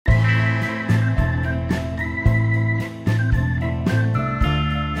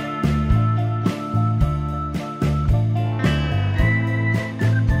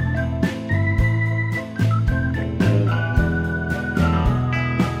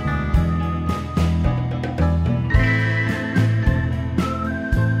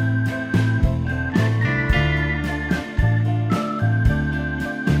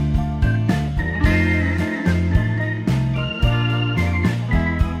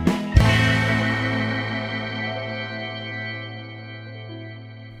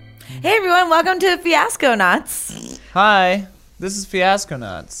Hey everyone, welcome to Fiasco Knots. Hi, this is Fiasco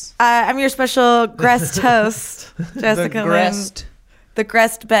Nuts. I'm your special guest host, Jessica Lynn. The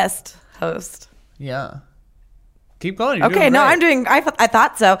Grest Best host. Yeah. Keep going. Okay, no, I'm doing. I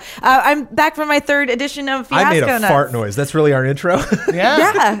thought so. I'm back from my third edition of Fiasco I made a Nuts. fart noise. That's really our intro. Yeah.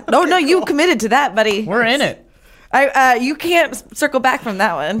 Yeah. Oh no, you committed to that, buddy. We're in it. You can't circle back from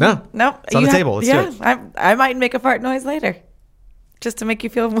that one. No. It's on the table. Let's do it. I might make a fart noise later, just to make you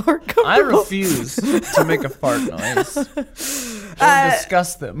feel more comfortable. I refuse to make a fart noise or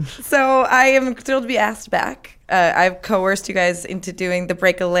discuss them. So I am thrilled to be asked back. I've coerced you guys into doing the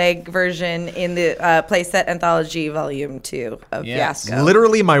Break a Leg version in the Playset Anthology Volume 2 of Fiasco.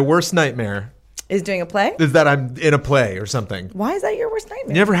 Literally my worst nightmare Is doing a play? is that I'm in a play or something. Why is that your worst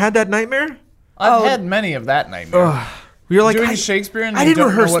nightmare? You never had that nightmare? I've had many of that nightmare. You're like, doing Shakespeare and I you didn't don't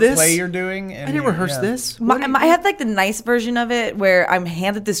rehearse know what this. play you're doing. And I didn't rehearse this. I had like the nice version of it where I'm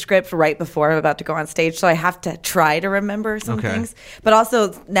handed the script right before I'm about to go on stage, so I have to try to remember some Okay. things. But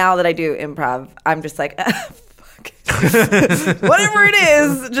also now that I do improv, I'm just like, fuck. Whatever it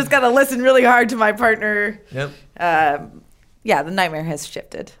is, just gotta listen really hard to my partner. Yep. Yeah, the nightmare has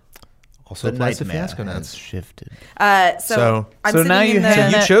shifted. Also applies to Fiasco Nuts. shifted. So I'm So sitting now in you the,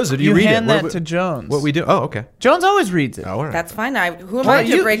 hand you that, chose it. You read it. hand What that to Jones. What we do? Oh, okay. Jones always reads it. Oh, all right. That's fine. Who am Well, I to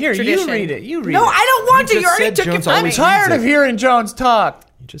you- break here, you tradition? read it. You read No, it. I don't want to. just You already said took it Jones from I'm always me. tired reads of it. hearing Jones talk.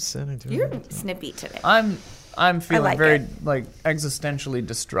 You just said I do. You're snippy today. I'm feeling like very it. like existentially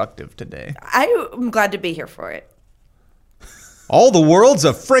destructive today. I'm glad to be here for it. All the world's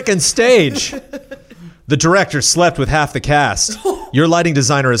a frickin' stage. The director slept with half the cast. Your lighting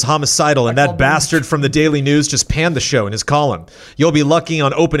designer is homicidal, and that bastard from the Daily News just panned the show in his column. You'll be lucky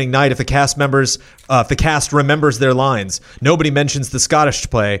on opening night if the cast remembers their lines. Nobody mentions the Scottish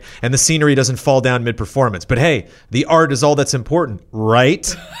play, and the scenery doesn't fall down mid-performance. But hey, the art is all that's important,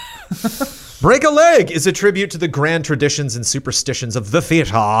 right? Break a Leg is a tribute to the grand traditions and superstitions of the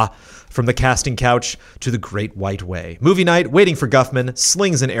theater, from the casting couch to the Great White Way. Movie night, waiting for Guffman,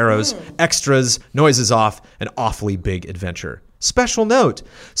 slings and arrows, extras, noises off, an awfully big adventure. Special note,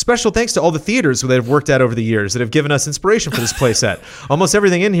 special thanks to all the theaters that have worked out over the years that have given us inspiration for this playset. Almost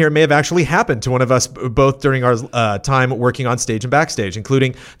everything in here may have actually happened to one of us both during our time working on stage and backstage,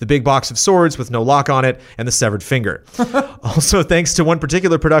 including the big box of swords with no lock on it and the severed finger. Also thanks to one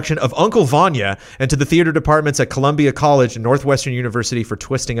particular production of Uncle Vanya and to the theater departments at Columbia College and Northwestern University for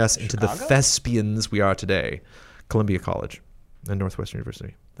twisting us into the thespians we are today. Columbia College and Northwestern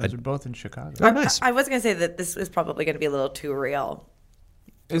University. Those are both in Chicago. Oh, nice. I was going to say that this is probably going to be a little too real.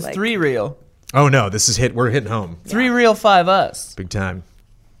 It's like- 3 real. Oh no, this is hit. We're hitting home. 3 real, 5 us. Big time.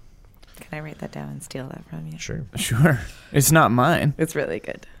 Can I write that down and steal that from you? Sure. Sure. It's not mine. It's really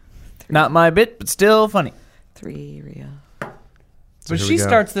good. Not my bit, but still funny. 3 real. So But here she we go.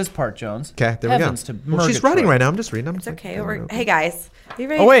 starts this part, Jones. Okay, there we go. Heavens to Well, she's writing right now. I'm just reading. It's okay. Hey guys, are you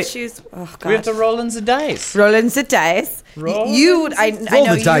ready Oh, wait. to choose? Oh God. We have to roll in the dice. Rolling the dice. Roll I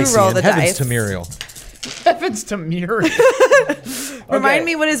know you roll the dice. to Muriel. Heavens to Muriel. Remind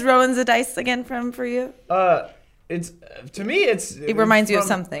me, what is rolling the dice again for you? It's to me. It reminds you of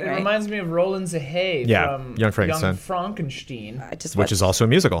something, It right? reminds me of Roland Zahay Yeah, from Young Frankenstein. Young Frankenstein. I just Which watched- is also a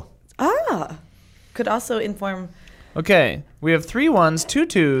musical. could also inform Okay, we have 3 1s, 2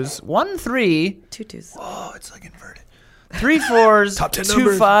 2s, 1 3, tutus. Oh, it's like inverted. 3 4s, Top 10 2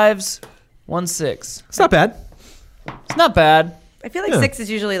 numbers. 5s, 1 6. It's not bad. It's not bad. I feel like Yeah. 6 is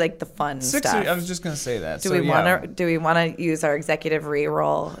usually like the fun 6. stuff. I was just gonna say that. Do we want to use our executive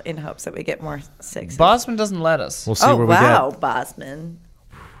re-roll in hopes that we get more 6s? Bosman doesn't let us. We'll see Oh where wow, we get. Bosman.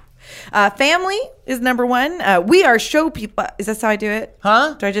 Family is number 1. We are show people. Is that how I do it?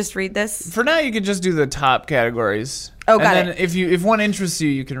 Huh? Do I just read this? For now, you could just do the top categories. Oh, got and it. then if one interests you,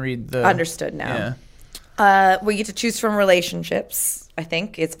 you can read the. Understood now. Yeah. We get to choose from relationships. I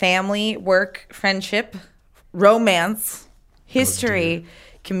think it's family, work, friendship, romance, history,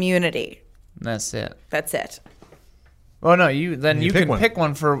 community. That's it. That's it. Oh no, you pick can one. pick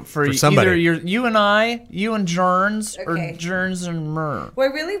one for somebody. either you and I, you and Jerns, or Okay. Jerns and Myrrh. Well,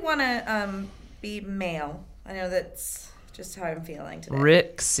 I really want to be male. I know that's just how I'm feeling today.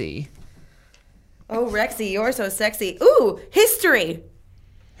 Rixie. Oh, Rexy, you're so sexy. Ooh, history.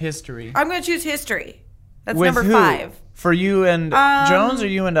 History. I'm going to choose history. That's With number who? 5. For you and Jones or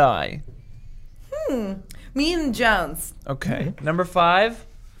you and I? Me and Jones. Okay. Number 5?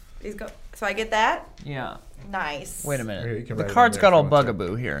 So I get that? Yeah. Nice. Wait a Here, minute. you can The write it card's on got there all if you want to.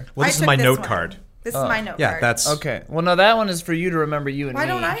 bugaboo here. Well, I this is took my this note one. card. This is my note Yeah, card. that's Okay. Well, no, that one is for you to remember you and Why me.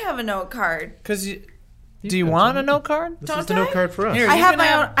 don't I have a note card? Because do you want a note card? This Don't is the note I? card for us. Here, I you have can my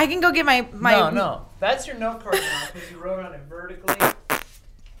have- own. I can go get my. No. That's your note card now because you wrote on it vertically.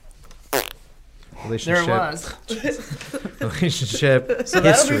 Relationship. There it was. Relationship. So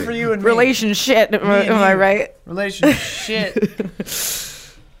that'll be history. for you and me. Relationship. Am and I you. right? Relationship.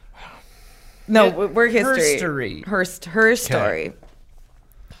 No, Yeah, we're history. Her story. Her story.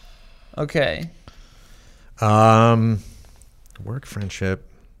 Okay. Work, friendship,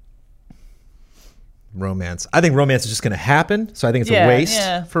 romance. I think romance is just going to happen, so I think it's a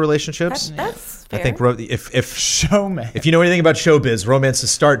waste for relationships. That's fair. I think if Showman. if you know anything about showbiz, romances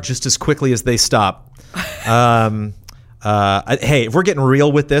start just as quickly as they stop. Hey, if we're getting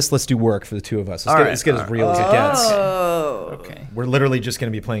real with this, let's do work for the two of us. Let's get as real as it gets. Oh. Okay. We're literally just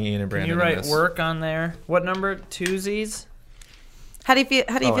going to be playing Ian and Can Brandon. you in write this. work on there? What number? Twosies? How do you feel?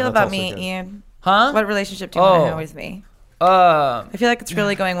 that's about also me, good. Ian? Huh? What relationship do you want to have with me? I feel like it's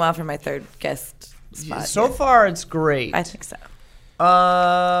really going well for my third guest spot. So here. far, it's great. I think so.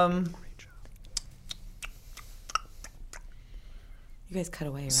 You guys cut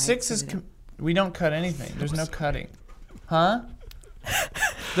away, right? 6 is. We don't cut anything. There's no cutting. Huh?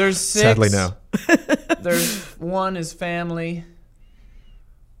 There's 6. Sadly, no. There's 1 is family.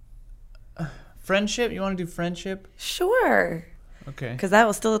 Friendship? You want to do friendship? Sure. Okay. Because that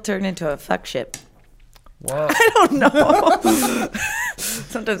will still turn into a fuck ship. Whoa. I don't know.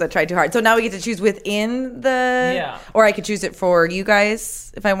 Sometimes I try too hard. So now we get to choose within the... Yeah. Or I could choose it for you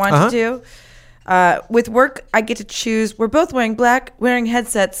guys if I wanted to. With work, I get to choose. We're both wearing black, wearing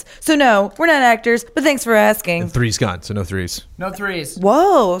headsets. So no, we're not actors, but thanks for asking. And 3's gone, so no 3s. No 3s.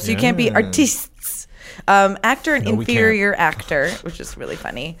 Whoa, so you can't be artists. Actor and No, we inferior actor, which is really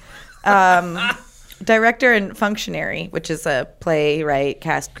funny. Director and functionary, which is a playwright,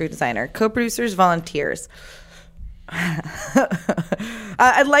 cast, crew designer. Co-producers, volunteers.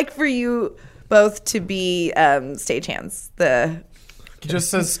 I'd like for you both to be stagehands.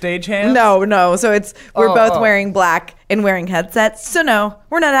 Just says stagehand? No. So we're Oh, both oh. wearing black and wearing headsets. So no,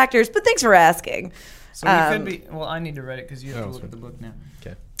 we're not actors, but thanks for asking. So we could be. Well, I need to write it because you have to look at the book now.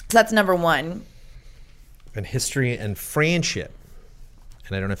 Okay. So that's number 1. And history and friendship.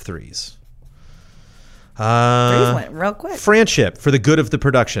 And I don't have 3s. 3s went real quick. Friendship for the good of the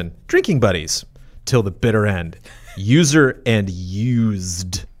production. Drinking buddies till the bitter end. User and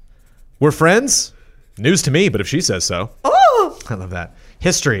used. We're friends? News to me, but if she says so. Oh! I love that.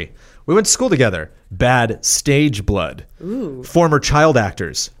 History. We went to school together. Bad stage blood. Ooh. Former child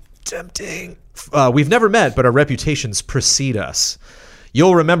actors. Tempting. We've never met, but our reputations precede us.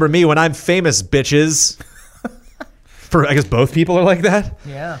 You'll remember me when I'm famous, bitches. For I guess both people are like that.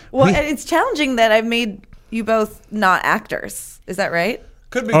 Yeah. Well, and it's challenging that I've made you both not actors. Is that right?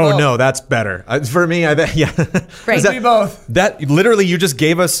 Could be Oh both. no, that's better. For me, I bet. Yeah. Great. Is Could be both. That literally, you just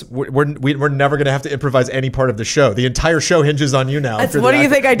gave us. We're never gonna have to improvise any part of the show. The entire show hinges on you now. That's- if you're what the do you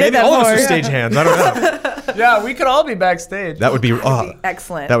actor. think I did Maybe that all of us for? are stagehands. I don't know. Yeah, we could all be backstage. That would be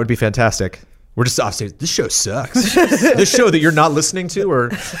Excellent. That would be fantastic. We're just off stage. This show sucks. This show that you're not listening to, or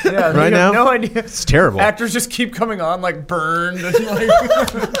yeah, right you now, have no idea. it's terrible. Actors just keep coming on like burned and like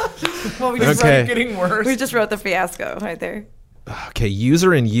well, we it's just, Okay. like getting worse. we just wrote the fiasco right there. Okay,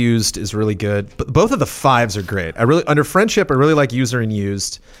 user and used is really good, but both of the 5s are great. Under friendship, I really like user and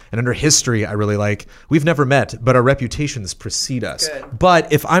used, and under history, I really like we've never met, but our reputations precede us. Good.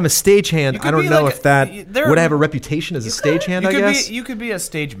 But if I'm a stagehand, could I don't be know like if that there- would I have a reputation as a stagehand. I guess You could be a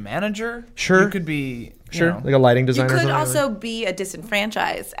stage manager. Sure. You could be sure, know. like a lighting You designer. or could something also be a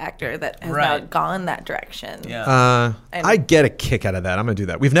disenfranchised actor that has now Right. gone that direction. Yeah. I get a kick out of that. I'm gonna do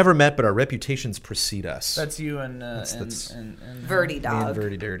that. We've never met, but our reputations precede us. That's you and that's- and Verdi Me and dog.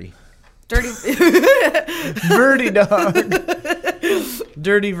 Dirty Dirty. Dirty. Verdi dog.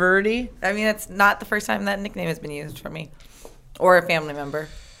 Dirty Verdi. I mean, it's not the first time that nickname has been used for me or a family member.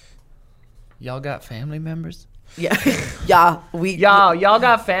 Y'all got family members? Yeah. yeah. Y'all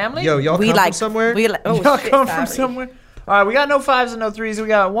got family? Yo, y'all we come like from somewhere? We like. Oh, Y'all shit, come from sorry. somewhere? All right, we got no 5s and no 3s. We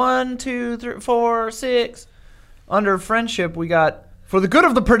got 1, 2, 3, 4, 6. Under friendship, we got for the good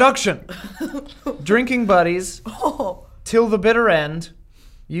of the production. Drinking buddies Oh. till the bitter end.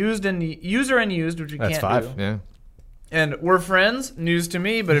 User and used, which we That's can't 5. do. Yeah. And we're friends. News to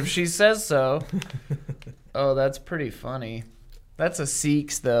me, but if she says so. Oh, that's pretty funny. That's a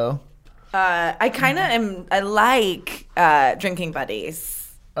Seeks though. I kind of am. I like drinking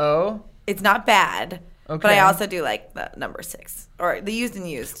buddies. Oh, It's not bad. But Okay. I also do like the number 6 or the used and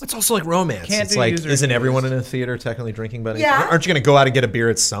used. It's also like romance. Can't It's do like, user isn't and everyone used. in a theater technically drinking buddies? Yeah. Aren't you going to go out and get a beer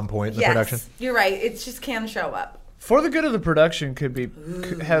at some point in the production? You're right. It just can show up. for the good of the production could be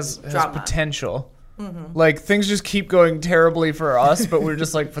has drama. potential. Like things just keep going terribly for us, but we're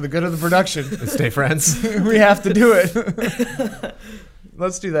just like for the good of the production, Stay friends. we have to do it.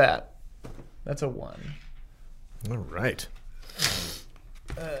 Let's do that. That's a 1. All right.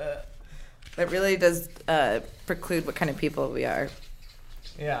 That really does preclude what kind of people we are.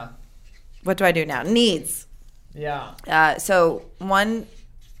 Yeah. What do I do now? Needs. Yeah. So one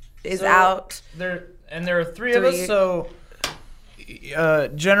is out. There are three of us, so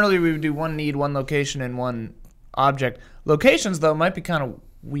generally we would do one need, one location, and one object. Locations, though, might be kind of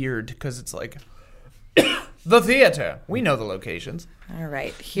weird because it's like the theater. We know the locations. All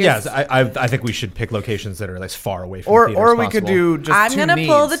right. Yes, I think we should pick locations that are as far away from Or the theater as we could possible. do just I'm two gonna needs.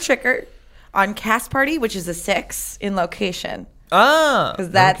 pull the trigger on Cast Party, which is a 6 in location, Ah.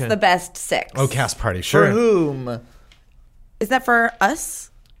 because that's Okay. the best 6. Oh, cast party, For sure. whom? Is that for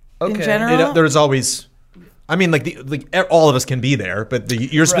us in Okay. general? There's always, I mean, all of us can be there, but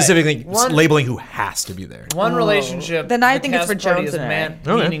you're specifically One- labeling who has to be there. One relationship. Then I the think it's cast for party Jones is and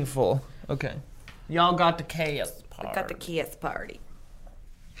I. Okay. meaningful. Okay. Y'all got the chaos part. Got the Cast Party.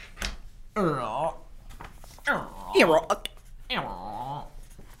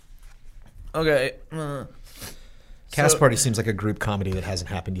 Okay. Cast party seems like a group comedy that hasn't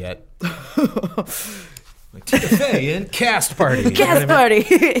happened yet. Like Tina Fey and Cast Party. Cast Party.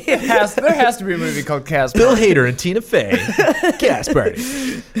 There has to be a movie called Cast Bill Party. Hader and Tina Fey. Cast Party.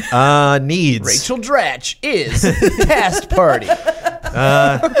 Needs. Rachel Dratch is Cast Party.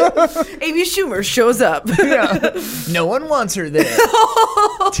 Amy Schumer shows up. No one wants her there.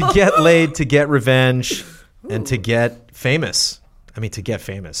 To get laid, to get revenge, and to get famous. I mean, to get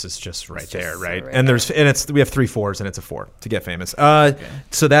famous is just right there, so right? right And we have 3 4s and it's a 4 to get famous.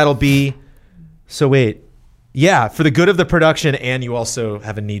 So that'll be. So wait, yeah, for the good of the production, and you also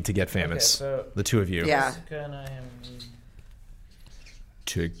have a need to get famous. Okay, so- the two of you. Yeah.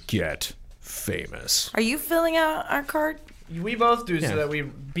 To get famous. Are you filling out our card? We both do Yeah. so that we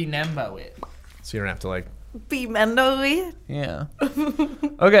be Nembo it. So you don't have to like. Be Mendoly? Yeah.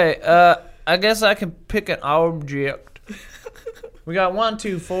 Okay, I guess I can pick an object. We got 1,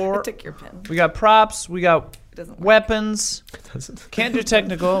 2, 4. I took your pen. We got props. We got It doesn't work. weapons. Can't do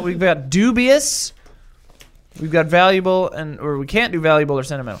technical. We've got dubious. We've got valuable, or we can't do valuable or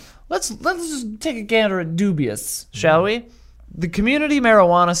sentimental. Let's just take a gander at dubious, shall we? The community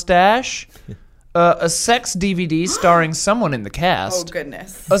marijuana stash, a sex DVD starring someone in the Oh, cast,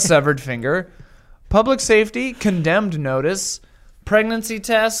 goodness. a severed finger, public safety condemned notice, pregnancy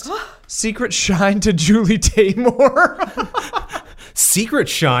test, secret shine to Julie Taymor. Secret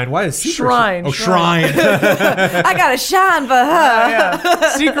shine? Why is secret Shrine, Oh, shrine. shrine. I got a shine for her. Yeah.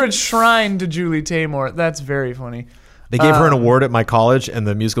 Secret shrine to Julie Taymor. That's very funny. They gave her an award at my college, and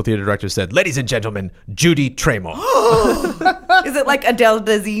the musical theater director said, "Ladies and gentlemen, Judy Traymore." Is it like Adele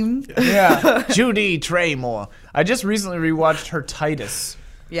Dazeem? Yeah. Judy Traymore. I just recently rewatched her Titus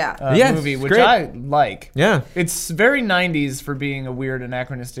Yeah. Yeah, movie, it's which great. I like. Yeah. It's very 90s for being a weird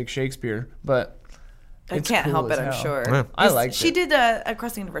anachronistic Shakespeare, but I it's can't cool help as it, I'm hell. sure. Yeah. I liked She it. did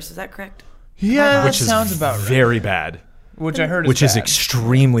Across the Universe, is that correct? Yeah, Which that is sounds about right. very bad. Which I heard Which is bad.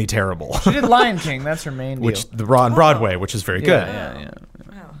 extremely terrible. She did Lion King. That's her main deal. Which on Broadway, which is very good. Yeah.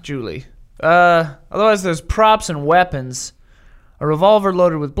 Wow. Julie. Otherwise, there's props and weapons. A revolver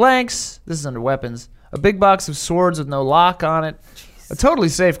loaded with blanks. This is under weapons. A big box of swords with no lock on it. A totally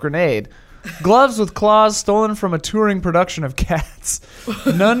safe grenade. Gloves with claws stolen from a touring production of Cats.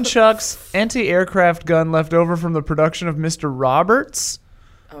 Nunchucks. Anti-aircraft gun left over from the production of Mr. Roberts.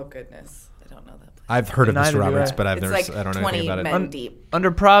 Oh, goodness. I don't know that. I've heard of Neither Mr. do Roberts, I. but I It's don't like know 20 anything about it. men deep.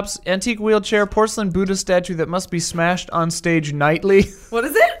 Under props, antique wheelchair, porcelain Buddha statue that must be smashed on stage nightly. What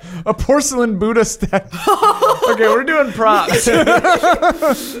is it? A porcelain Buddha statue. Okay, we're doing props.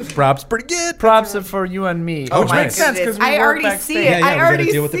 Props pretty good. Props are for you and me. Oh, Which my makes sense goodness. because we I work already backstage. see it. I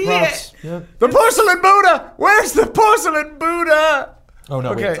already see it. Yeah. The porcelain Buddha! Where's the porcelain Buddha? Oh no,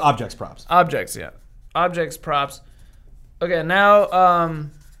 Okay. wait, it's objects props. Objects, yeah. Objects, props. Okay, now,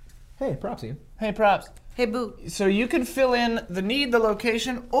 Hey, props, Ian. hey, props. Hey, Boo. So you can fill in the need, the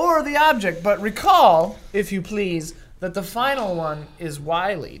location, or the object, but recall, if you please, that the final one is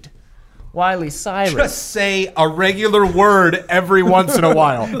Wiley'd. Wiley Cyrus. Just say a regular word every once in a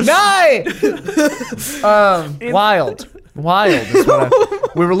while. Nye! Wild. Wild is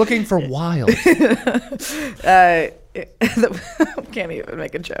what we were looking for wild. Can't even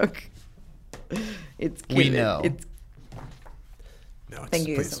make a joke. It's cute. We know. It's, No, thank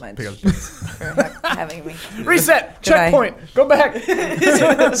you please, so much pick up. for having me. Reset. Goodbye. Checkpoint. Go back. See you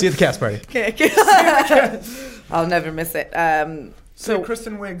at the cast party. I'll never miss it. So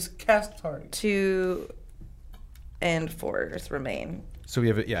Kristen Wiig's cast party. 2 and 4s remain. So we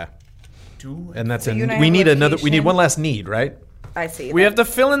have it, yeah. And that's So you and I we have need another. We need location. one last need, right? I see. We have to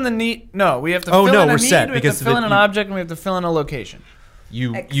fill in the need. No, we have to Oh, fill no, in a we're need. set We have because to fill in the- an object, and we have to fill in a location.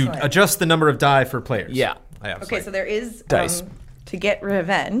 You Excellent. adjust the number of die for players. Yeah. I have Okay, so there is Dice. to get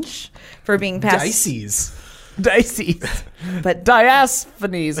revenge for being passed. Dicey. But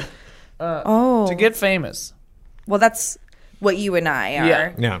Diasphanes. To get famous. Well, that's what you and I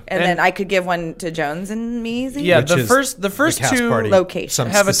are. Yeah. And then I could give one to Jones and me. Yeah, Which the is first cast two party, locations. some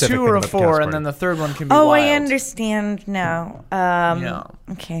have a specific 2 thing or a about the 4, cast and party. then the third one can be Oh, wild. I understand now. Yeah.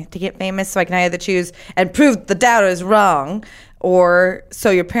 Okay, to get famous, so I can either choose and prove the doubters wrong, or so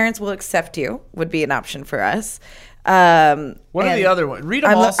your parents will accept you would be an option for us. What are and the other ones? Read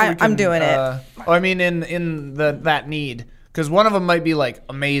them I'm all lo- so we I'm can, doing it. I mean, in that need. Because one of them might be, like,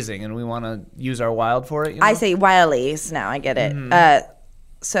 amazing, and we want to use our wild for it, you know? I say Wiley's now. I get it.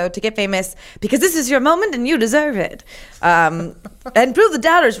 So to get famous, because this is your moment and you deserve it, and prove the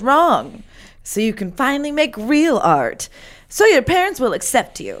doubters wrong, so you can finally make real art, so your parents will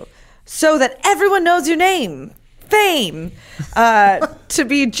accept you, so that everyone knows your name, fame, to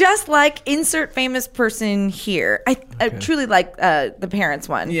be just like insert famous person here. I truly like the parents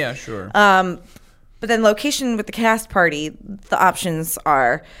one. Yeah, sure. But then location with the cast party, the options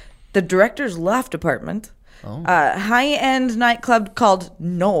are the director's loft apartment, high-end nightclub called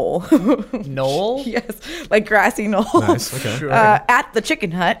Knoll. Noel? Yes, like grassy knoll. Nice, okay. Sure. At the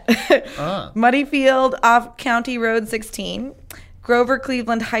Chicken Hut. Muddy Field off County Road 16. Grover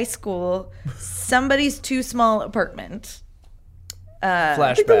Cleveland High School. Somebody's too small apartment.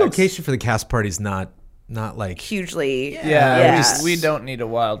 I think the Flashbacks. location for the cast party is not like Hugely. Yeah, we don't need a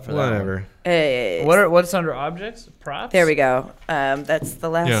wild for that. whatever. What's under objects? Props? There we go. That's the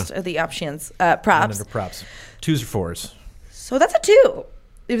last Yeah. of the options. And Props. under props. 2s or 4s. So that's a 2.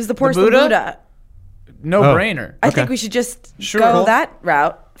 It was the porcelain Buddha? Buddha. No Oh. brainer. I think we should just Sure. go Cool. that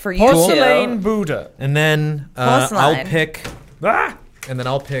route for you Porcelain two. Buddha. And then Porcelain. I'll pick and then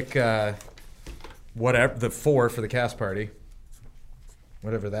I'll pick whatever the 4 for the cast party.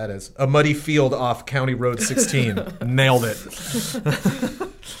 Whatever that is. A muddy field off County Road 16. Nailed it.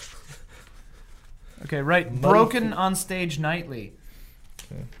 Okay, right. Broken on stage nightly.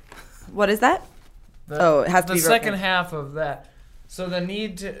 What is that? It has to The be second broken. half of that. So the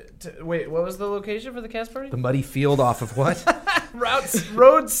need to wait. What was the location for the cast party? The muddy field off of what?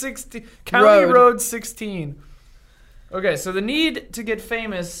 Road 16, County Road. Road 16. Okay, so the need to get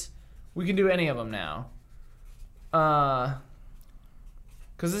famous, we can do any of them now. Because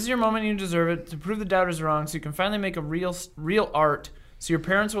this is your moment, you deserve it. To prove the doubters wrong, so you can finally make a real art, so your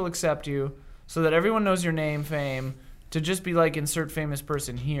parents will accept you, so that everyone knows your name, fame. To just be like insert famous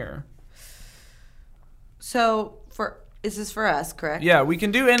person here. So is this for us, correct? Yeah, we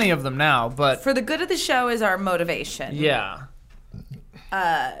can do any of them now, but For the good of the show is our motivation. yeah.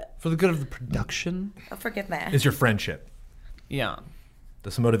 For the good of the production. I'll forget that. Is your friendship. Yeah.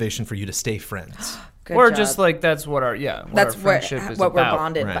 That's a motivation for you to stay friends. Good Or job. just like that's what our that's our what, friendship is what we're about.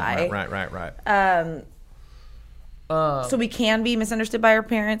 bonded by. Right. So we can be misunderstood by our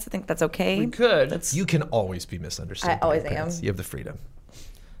parents. I think that's okay. We could. That's You can always be misunderstood. I by always your parents. am. You have the freedom.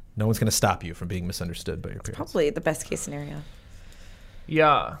 No one's going to stop you from being misunderstood by your parents. probably the best case scenario.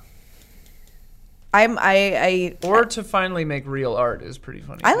 Yeah. I Or to finally make real art is pretty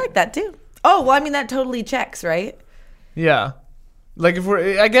funny. like that too. Oh, well, I mean that totally checks, right? Yeah. Like if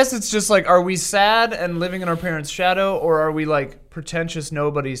I guess it's just like, are we sad and living in our parents' shadow, or are we like pretentious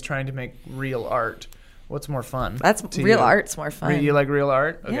nobodies trying to make real art? What's more fun? That's to real you? art's more fun. You like real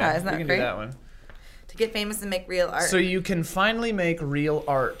art? Okay, Yeah, isn't that we can great? do that one. To get famous and make real art. So you can finally make real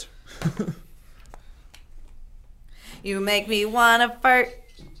art. You make me wanna fart.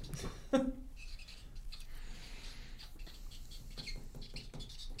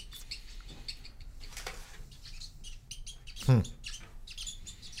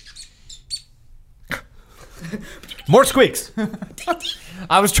 More squeaks.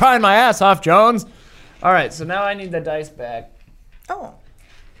 I was trying my ass off, Jones. All right, so now I need the dice back. Oh.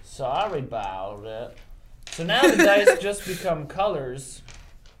 Sorry about it. So now the dice just become colors.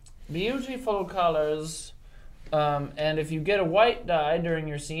 Beautiful colors. And if you get a white die during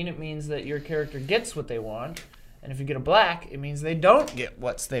your scene, it means that your character gets what they want. And if you get a black, it means they don't get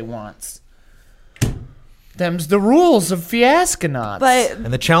what they wants. Them's the rules of Fiasconauts. But And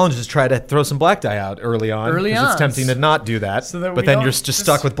the challenge is try to throw some black dye out early on. Early 'cause on. It's tempting to not do that. So that we but then don't you're just just-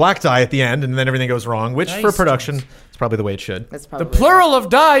 stuck with black dye at the end, and then everything goes wrong, which for Dice production dice. is probably the way it should. that's the probably plural of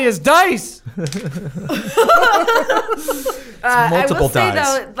die is dice. I will multiple say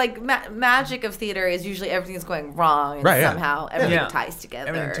dies. though, like magic of theater is usually everything's going wrong, and Right, yeah. somehow everything Yeah. ties together.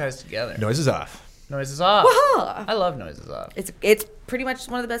 Everything ties together. Noises off. Noises off. Wah-ha! I love noises off. It's pretty much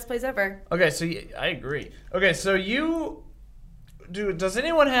one of the best plays ever. Okay, so I agree. Okay, so you do. Does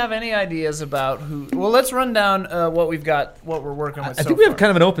anyone have any ideas about who? Well, let's run down what we've got, what we're working with. I think we have kind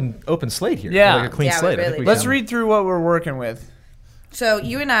of an open slate here. Yeah. Like a clean Yeah, we slate. I really think we Let's can- read through what we're working with. So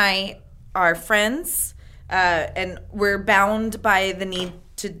you and I are friends, and we're bound by the need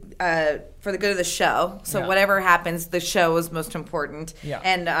to for the good of the show. So whatever happens, the show is most important. Yeah.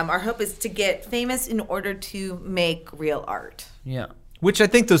 And our hope is to get famous in order to make real art. Yeah. Which I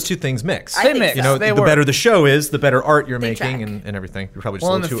think those two things mix. I think mix. so. You know, They the work. better the show is, the better art you're They making track. and everything. You're probably just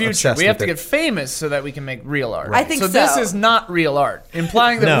Well, a in the little too future, obsessed we have with to it. get famous so that we can make real art. I think this so. is not real art,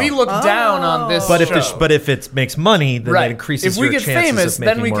 implying that No. we look down on this But show. if it makes money, then Right. that increases If we your get chances famous, of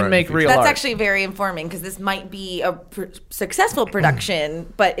making then we more can art in make the real future. That's art. actually very informing because this might be a successful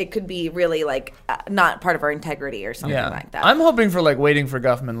production, but it could be really like not part of our integrity or something like that. I'm hoping for like Waiting for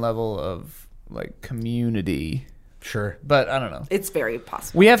Guffman level of like community, Sure. but I don't know. It's very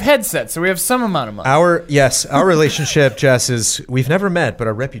possible. We have headsets, so we have some amount of money. Our relationship, Jess, is we've never met, but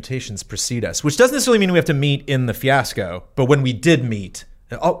our reputations precede us, which doesn't necessarily mean we have to meet in the fiasco. But when we did meet,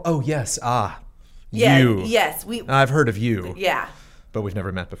 yes, Yeah. you. Yes. We. I've heard of you, Yeah. but we've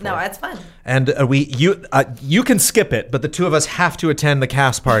never met before. No, that's fun. And you can skip it, but the two of us have to attend the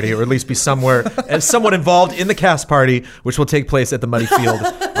cast party, or at least be somewhere as somewhat involved in the cast party, which will take place at the muddy field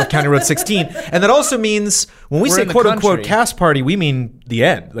of County Road 16. And that also means when we We're say in the quote unquote country. cast party, we mean the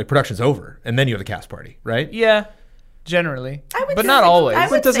end, like production's over, and then you have the cast party, right? Yeah, generally, I would but say- not always. I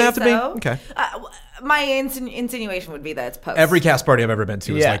would It doesn't say have to be? so. Okay. My insinuation would be that it's post. Every cast party I've ever been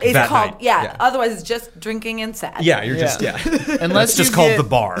to is Yeah. like It's that called night. Otherwise, it's just drinking and sad. Yeah, you're just Yeah. It's Unless just you called get- the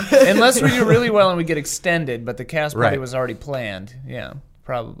bar. Unless we do really well and we get extended, but the cast party Right. was already planned. Yeah,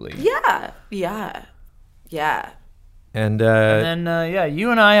 probably. Yeah. Yeah. Yeah. And And you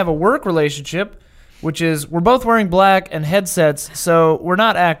and I have a work relationship, which is we're both wearing black and headsets, so we're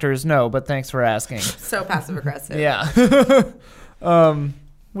not actors, no, but thanks for asking. So passive aggressive. Yeah.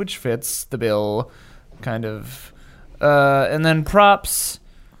 Which fits the bill, kind of. And then props.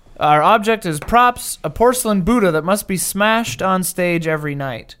 Our object is props, a porcelain Buddha that must be smashed on stage every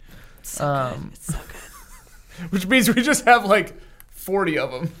night. It's so good. Which means we just have like 40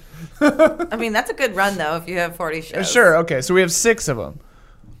 of them. I mean, that's a good run though. If you have 40 shows. Sure, okay, so we have 6 of them.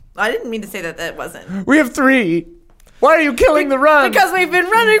 I didn't mean to say that wasn't. We have 3. Why are you killing the run? Because we've been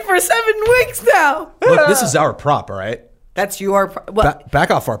running for 7 weeks now. look, this is our prop, all right? That's your.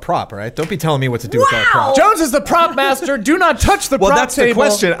 Back off our prop, all right? Don't be telling me what to do with our Wow. prop. Jones is the prop master. Do not touch the Well, prop that's table. the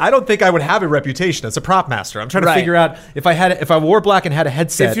question. I don't think I would have a reputation as a prop master. I'm trying to Right. figure out if I wore black and had a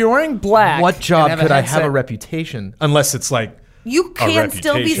headset. If you're wearing black, what job and could I have headset- a reputation? Unless it's like You can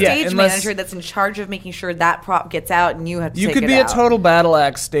still be reputation. Yeah, stage unless- manager that's in charge of making sure that prop gets out and you have to You take could it be out. a total battle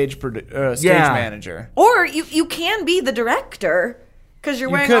axe stage Yeah. manager. Or you can be the director because you're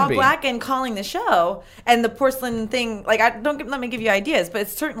You wearing could all be. black and calling the show. And the porcelain thing, like let me give you ideas, but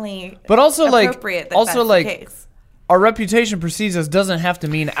it's certainly But also, like- appropriate that also, that's like- the case. Our reputation precedes us doesn't have to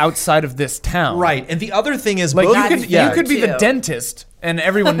mean outside of this town. right. And the other thing is Like both you That's could fair, you could be the too. dentist and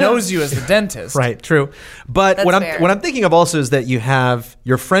everyone knows you as the dentist. Right, true. But That's what fair. I'm thinking of also is that you have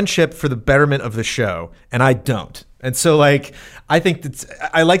your friendship for the betterment of the show, and I don't. And so like I think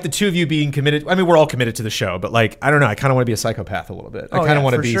I like the two of you being committed. I mean, we're all committed to the show, but like I don't know, I kind of want to be a psychopath a little bit. I Oh, kind of yeah,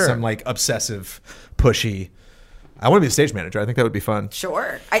 want to for be sure. some like obsessive, pushy. I want to be the stage manager. I think that would be fun.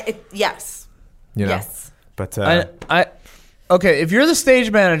 Sure. Yes. You know? Yes. But I okay, if you're the stage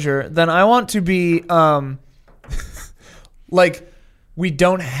manager, then I want to be like we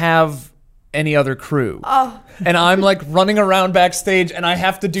don't have any other crew. Oh. And I'm like running around backstage and I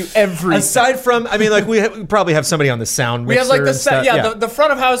have to do everything. aside from, I mean, like we probably have somebody on the sound. we have like mixer the and stuff. the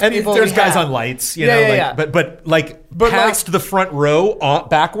front of house And people. there's we guys have. on lights, you Yeah, know, yeah, like, yeah. but But, past the front row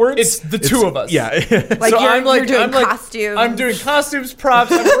backwards, It's the two of us. Yeah. Like you're doing costumes. I'm doing costumes,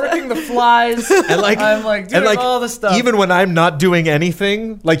 props. I'm working the flies. And like I'm like doing and like all the stuff. Even when I'm not doing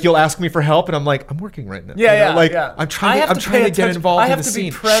anything, like you'll ask me for help, and I'm like, I'm working right now. Yeah, You know, yeah, like yeah. I'm I trying have to, I'm to trying pay to get attention. involved I in have the to be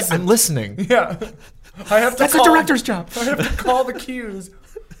scene. present. I'm listening. yeah, I have to. That's call, a director's job. I have to call the cues.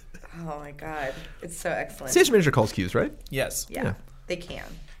 Oh my God. It's so excellent. Stage manager calls cues, right? Yes. Yeah. They can.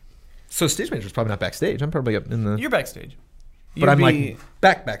 So stage manager's probably not backstage. I'm probably up in the. You're backstage. but I'm like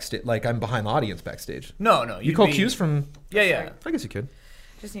backstage, like I'm behind the audience backstage. no. You call cues from? Yeah. I guess you could.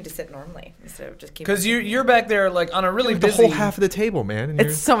 Just need to sit normally instead of just keep. Because you're back there like on a really The busy. whole half of the table, man. And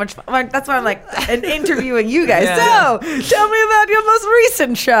It's so much fun. That's why I'm like interviewing you guys. Yeah, So, tell me about your most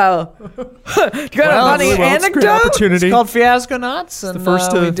recent show. You got a funny it's a great anecdote? opportunity. It's called Fiasco Knots. And, the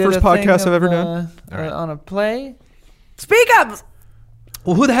first- we did first a thing podcast I've of, ever done. All right. on a play. Speak up.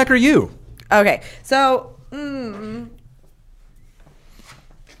 Well, who the heck are you? Okay, so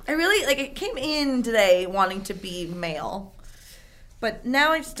I really like. It came in today wanting to be male, but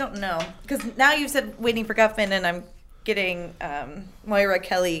now I just don't know because now you've said Waiting for Guffman, and I'm getting Moira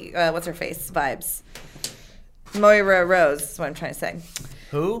Kelly, what's her face vibes. Moira Rose is what I'm trying to say.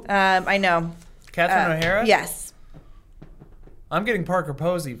 Who? I know. Catherine O'Hara? Yes. I'm getting Parker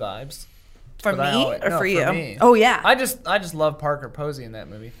Posey vibes. For But I me always- or no, for you? me. Oh, yeah. I just love Parker Posey in that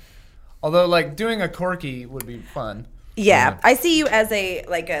movie. Although, like, doing a Corky would be fun. Yeah, I see you as a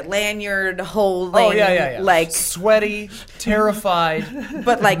lanyard holding. Oh, yeah. Like, Sweaty, terrified,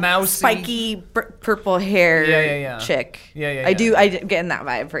 but like mousy. spiky purple hair Yeah. chick. Yeah. I do get in that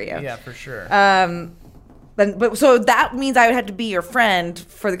vibe for you. Yeah, for sure. But so that means I would have to be your friend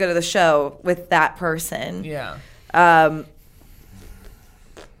for the good of the show with that person. yeah. Um,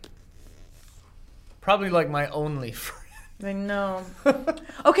 Probably like my only friend. I know.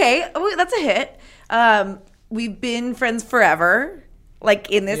 Okay, that's a hit. We've been friends forever,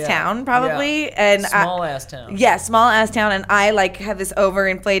 like in this Yeah. town, probably. Yeah. And Small ass town. Yeah, small ass town, and I like have this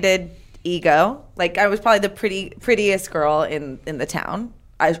overinflated ego. Like I was probably the prettiest girl in the town,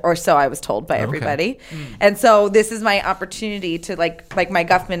 or so I was told by everybody. And so this is my opportunity to like my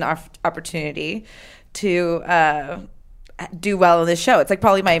Guffman opportunity to do well in this show. It's like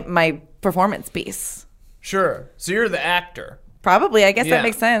probably my performance piece. Sure. So you're the actor. Probably, I guess Yeah. that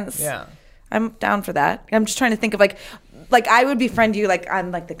makes sense. Yeah. I'm down for that. I'm just trying to think of like I would befriend you. Like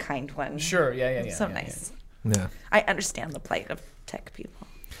I'm like the kind one. Sure. Yeah. So yeah, nice. Yeah. I understand the plight of tech people.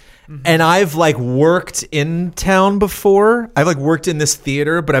 And I've like worked in town before. I've like worked in this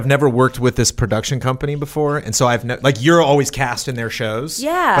theater, but I've never worked with this production company before. And so I've like you're always cast in their shows.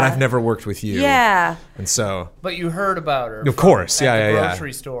 Yeah. But I've never worked with you. Yeah. And so But you heard about her. of course, at yeah, the yeah.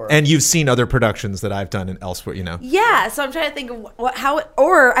 grocery store. And you've seen other productions that I've done elsewhere, you know. Yeah, so I'm trying to think of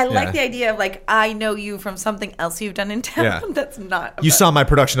or I like Yeah. the idea of like I know you from something else you've done in town Yeah. that's not. You about- saw my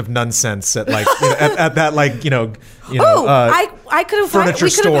production of Nonsense at like at that like Oh, I could have furniture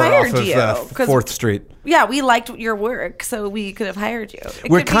we could have store hired off of you 'cause- 4th Street. Yeah, we liked your work, so we could have hired you.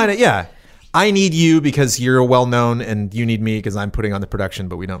 We're kind of I need you because you're well known, and you need me because I'm putting on the production,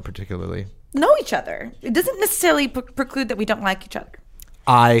 but we don't particularly. know each other. It doesn't necessarily preclude that we don't like each other,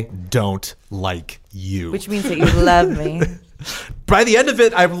 I don't like you. which means that you love me. By the end of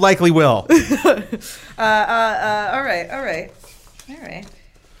it, I likely will. All right.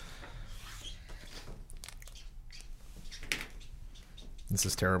 This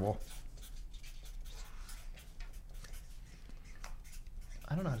is terrible.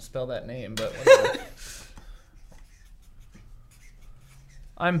 I don't know how to spell that name, but whatever.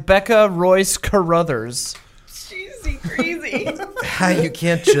 I'm Becca Royce Carruthers. Cheesy, crazy. You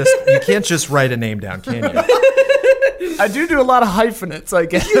can't just write a name down, can you? I do a lot of hyphenates, I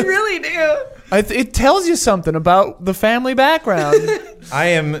guess. You really do. It tells you something about the family background. I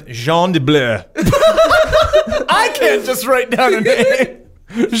am Jean de Bleu. I can't just write down a name.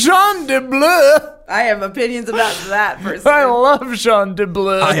 Jean de Bleu. I have opinions about that person. I love Jean de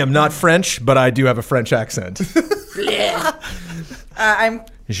Bleu. I am not French, but I do have a French accent. I'm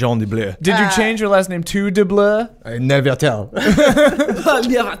Jean de Bleu. Did you change your last name to de Bleu? I never tell.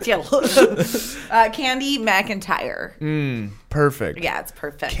 Candy McIntyre. Perfect. Yeah, it's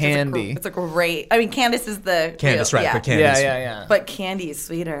perfect. Candy. It's a great. I mean, Candace is the Candace, real, right? yeah. But Candace. Yeah. But Candy is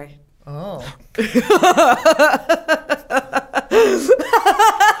sweeter. Oh.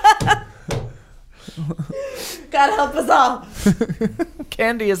 God help us all.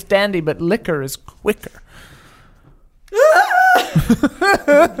 Candy is dandy, but liquor is quicker.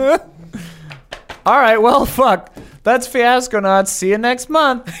 All right, well, fuck. That's Fiasconauts. See you next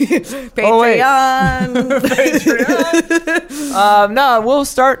month. Patreon. Oh, wait. No, we'll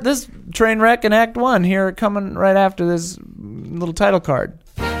start this train wreck in Act 1 here, coming right after this little title card.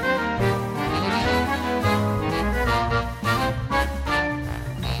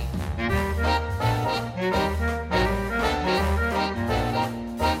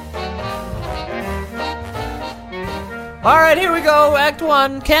 All right, here we go. Act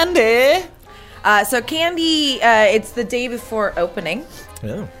 1. Candy. So Candy, it's the day before opening,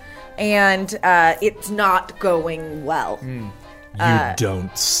 Oh. and it's not going well. You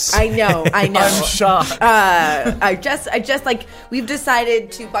don't. I know. I'm shocked. I just like we've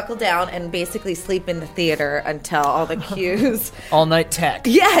decided to buckle down and basically sleep in the theater until all the cues. All night tech.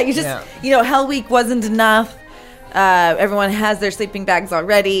 Yeah, Hell Week wasn't enough. Everyone has their sleeping bags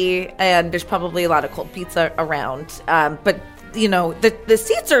already, and there's probably a lot of cold pizza around. But the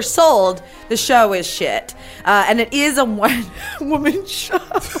seats are sold. The show is shit, and it is a one-woman show.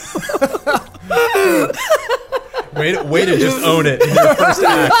 Way to just own it in your first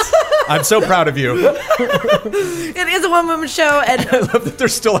act. I'm so proud of you. It is a one-woman show, and I love that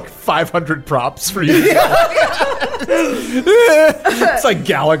there's still like 500 props for you. It's like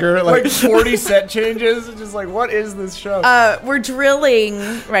Gallagher. Like 40 set changes. It's just like, what is this show? we're drilling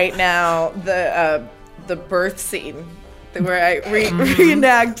right now the birth scene where I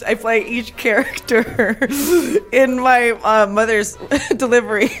reenact. I play each character in my mother's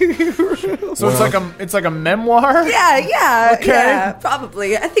delivery. So it's like a memoir. Yeah, Okay. yeah,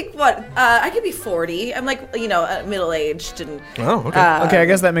 probably. I think I could be 40. I'm like middle aged, and Oh, okay. Okay, I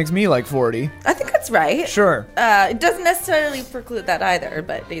guess that makes me like 40. I think that's right. Sure. It doesn't necessarily preclude that either,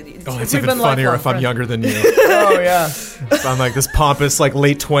 but Oh, it's We've even been funnier lifelong if I'm friends. younger than you. Oh yeah. If I'm like this pompous, like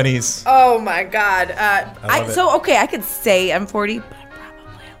late 20s. oh my god. love it. I could say I'm 40, but I'm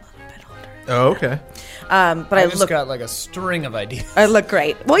probably a little bit older. Oh, okay. But I I just look got like a string of ideas. I look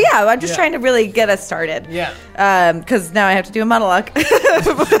great. Well, yeah, I'm just Yeah. trying to really get us started. Yeah. Because now I have to do a monologue. All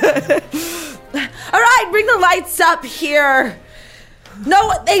right, bring the lights up here.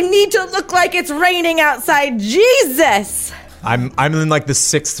 No, they need to look like it's raining outside. Jesus. I'm in like the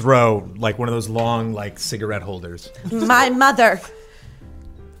 6th row, like one of those long like cigarette holders. My mother,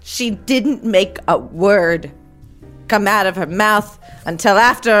 she didn't make a word come out of her mouth until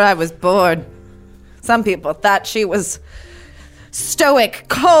after I was born. Some people thought she was stoic,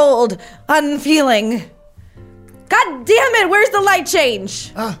 cold, unfeeling. God damn it, where's the light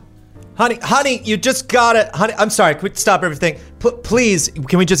change? Honey, you just got it. Honey, I'm sorry. Can we stop everything? Please,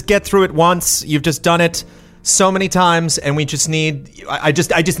 can we just get through it once? You've just done it so many times, and we just need. I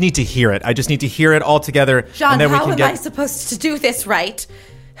just need to hear it. I just need to hear it all together, John, and then we how can am get. I supposed to do this right?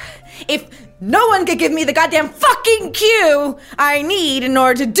 If no one could give me the goddamn fucking cue I need in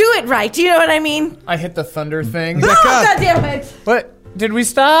order to do it right, do you know what I mean? I hit the thunder thing. Oh, goddamn it! What? Did we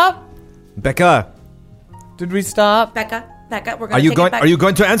stop? Becca, Did we stop? Becca, we're gonna are you take going? it back. Are you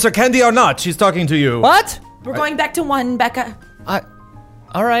going to answer Candy or not? She's talking to you. What? We're going back to 1, Becca.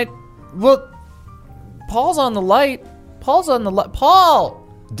 All right. Well, Paul's on the light. Paul!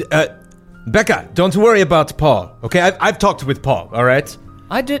 Becca, don't worry about Paul. Okay, I've talked with Paul. All right.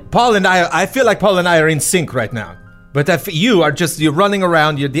 I did. Paul and I feel like Paul and I are in sync right now. But if you're running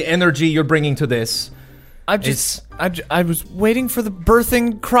around, the energy you're bringing to this. I was waiting for the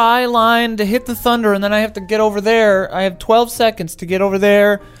birthing cry line to hit the thunder, and then I have to get over there. I have 12 seconds to get over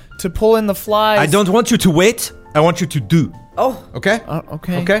there to pull in the flies. I don't want you to wait. I want you to do. Oh. Okay?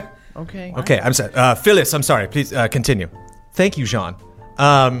 Okay. Okay? Okay. Okay, I'm sorry. Phyllis, I'm sorry. Please continue. Thank you, Jean. Okay,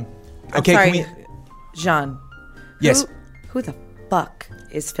 I'm sorry, can we... Jean. Yes. Who the fuck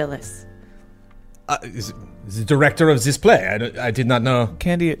is Phyllis? Is the director of this play. I did not know.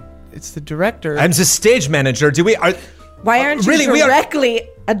 Candy, it's the director. I'm the stage manager. Why aren't you really, we are- directly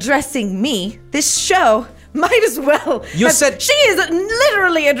addressing me? This show might as well. You said- she is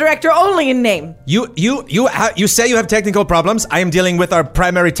literally a director only in name. You say you have technical problems. I am dealing with our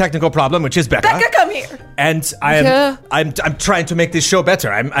primary technical problem, which is Becca. Becca, come here. And I'm trying to make this show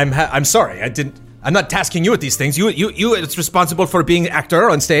better. I'm sorry. I'm not tasking you with these things. You it's responsible for being an actor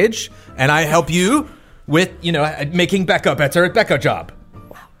on stage, and I help you with making Becca better at Becca job.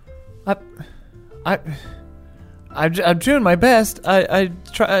 I'm doing my best. I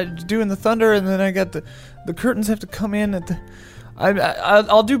try doing the thunder, and then I got the curtains have to come in at the.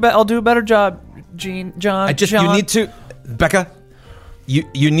 I'll do a better job, John. You need to, Becca.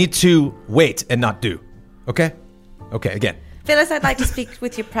 You need to wait and not do. Okay. Okay. Again. Phyllis, I'd like to speak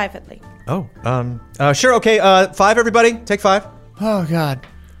with you privately. Oh. Sure. Okay. 5. Everybody, take 5. Oh God.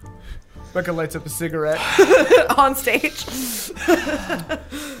 Becca lights up a cigarette. On stage.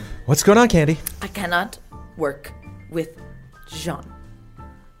 What's going on, Candy? I cannot work with Jean.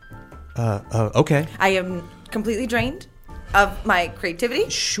 Okay. I am completely drained of my creativity.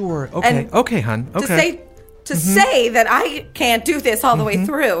 Sure. Okay. And Okay, hun. Okay. To say that I can't do this all the way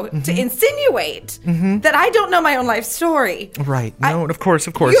through, to insinuate that I don't know my own life story. Right. No, of course.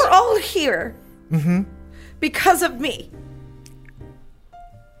 You're all here because of me.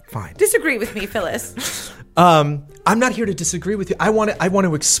 Fine. Disagree with me, Phyllis. I'm not here to disagree with you. I want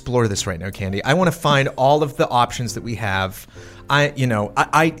to explore this right now, Candy. I want to find all of the options that we have. John's,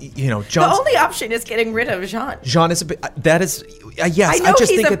 The only option is getting rid of Jean. Jean is a bit. That is, yes. I know just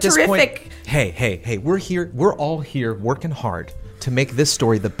he's think a at this terrific- point. Hey. We're here. We're all here working hard to make this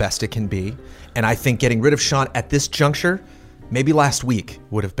story the best it can be. And I think getting rid of Jean at this juncture, maybe last week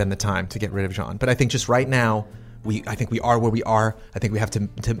would have been the time to get rid of Jean. But I think just right now, I think we are where we are. I think we have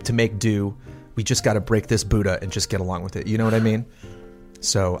to make do. We just got to break this Buddha and just get along with it. You know what I mean?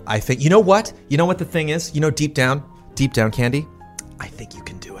 So I think, you know what the thing is? Deep down, Candy, I think you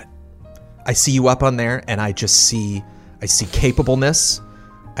can do it. I see you up on there, and I see capableness.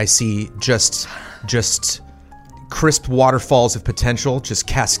 I see just crisp waterfalls of potential just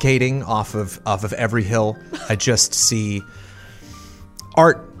cascading off of every hill. I just see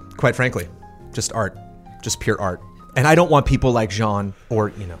art, quite frankly, just art, just pure art. And I don't want people like Jean or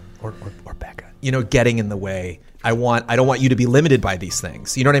Becca getting in the way. I don't want you to be limited by these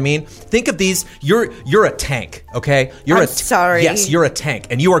things. You know what I mean? Think of these. You're a tank, okay? Sorry. Yes, you're a tank,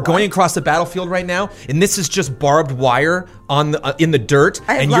 and you are going across the battlefield right now, and this is just barbed wire on in the dirt,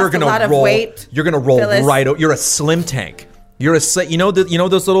 and you're gonna roll. You're gonna roll right. You're a slim tank. You're those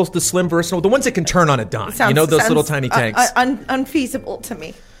little the slim versatile, the ones that can turn on a dime. Those little tiny tanks. Unfeasible to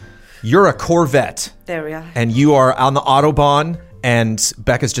me. You're a Corvette. There we are. And you are on the Autobahn. And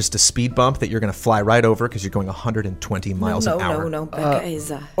Becca's just a speed bump that you're going to fly right over because you're going 120 miles an hour. No, Becca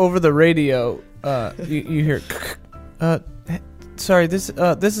is... Over the radio, you hear... sorry, this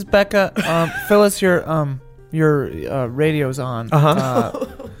is Becca. Phyllis, your radio's on.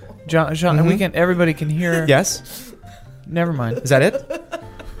 John, and everybody can hear... Yes? Never mind. Is that it?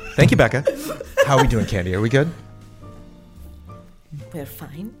 Thank you, Becca. How are we doing, Candy? Are we good? We're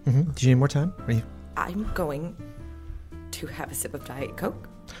fine. Mm-hmm. Do you need more time? I'm going... to have a sip of Diet Coke.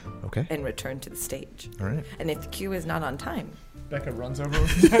 Okay. And return to the stage. All right. And if the queue is not on time, Becca runs over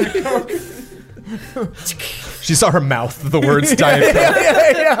with Diet Coke. She saw her mouth the words Diet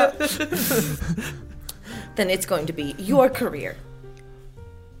Coke. Then it's going to be your career.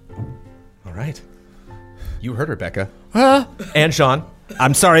 All right. You heard her, Becca. And Sean.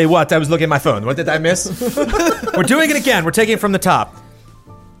 I'm sorry, what? I was looking at my phone. What did I miss? We're doing it again. We're taking it from the top.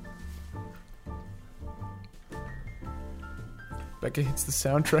 Becca hits the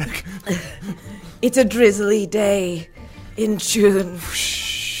soundtrack. It's a drizzly day in June.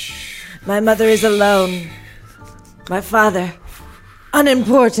 My mother is alone. My father,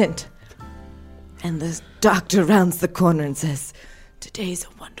 unimportant. And the doctor rounds the corner and says, "Today's a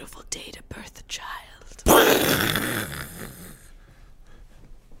wonderful day to birth a child."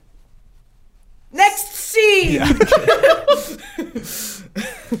 Next scene! Yeah.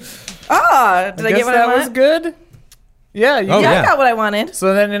 Did I get what I want? That was good? Yeah, I got what I wanted.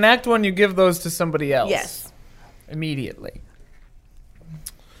 So then in Act 1, you give those to somebody else. Yes. Immediately.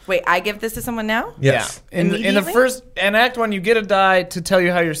 Wait, I give this to someone now? Yes. Yeah. In Act 1, you get a die to tell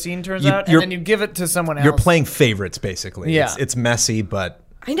you how your scene turns out, and then you give it to someone else. You're playing favorites, basically. Yeah. It's messy, but...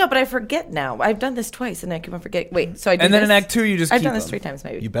 I know, but I forget now. I've done this twice, and I keep on forgetting. Wait, so I do And then this? in Act 2, you just I've keep done this them. 3 times,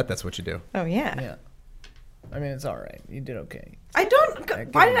 maybe. You bet that's what you do. Oh, yeah. Yeah. I mean, it's all right. You did okay. I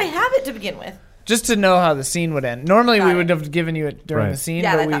don't... Why did I have it to begin with? Just to know how the scene would end. Normally, Got we it. would have given you it during Right. the scene,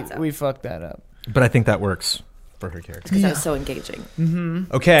 Yeah, I but thought so. we fucked that up. But I think that works for her character. Because I was so engaging.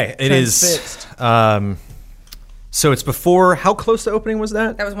 Okay, it is... Transfixed. So it's before... How close to opening was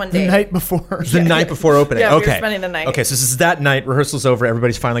that? That was one The day. night before. The night before opening. Yeah, we were okay. spending the night. Okay, so this is that night. Rehearsal's over.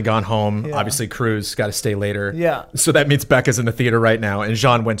 Everybody's finally gone home. Yeah. Obviously, Crew's got to stay later. Yeah. So that means Becca's in the theater right now, and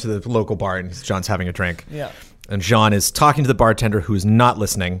Jean went to the local bar, and Jean's having a drink. Yeah. And Jean is talking to the bartender who's not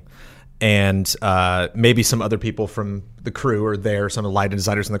listening, and maybe some other people from the crew are there, some of the lighting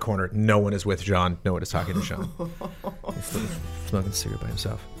designers in the corner. No one is with Jean. No one is talking to Jean. He's smoking a cigarette by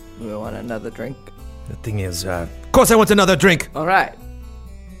himself. We want another drink. The thing is, of course I want another drink. All right.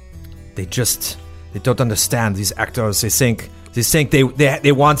 They don't understand, these actors. They think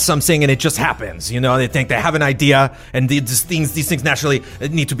they want something and it just happens. You know, they think they have an idea and these things naturally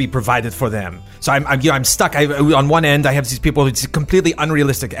need to be provided for them. So I'm stuck. On one end, I have these people with completely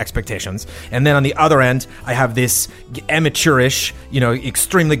unrealistic expectations, and then on the other end, I have this amateurish,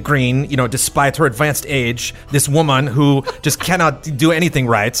 extremely green, despite her advanced age, this woman who just cannot do anything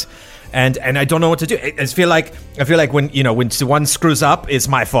right. And I don't know what to do. I feel like when one screws up, it's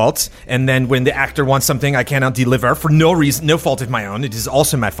my fault. And then when the actor wants something I cannot deliver for no reason, no fault of my own, it is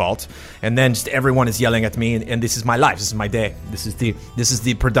also my fault. And then just everyone is yelling at me, and this is my life. This is my day. This is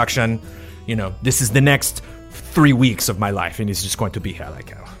the production. This is the next 3 weeks of my life, and it's just going to be here.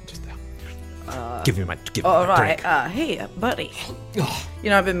 Give me my All right. drink. Hey, buddy.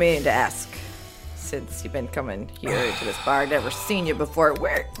 I've been meaning to ask. Since you've been coming here to this bar, I've never seen you before.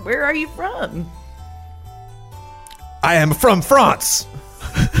 Where are you from? I am from France.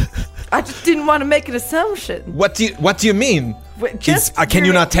 I just didn't want to make an assumption. What do you mean? Can you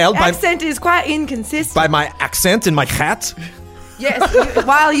your not tell accent is quite inconsistent. by my accent and my hat? Yes,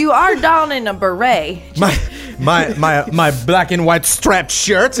 while you are donning a beret. My black and white striped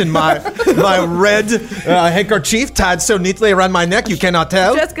shirt and my red handkerchief tied so neatly around my neck you cannot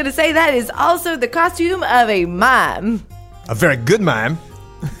tell. Just gonna say that is also the costume of a mime, A very good mime.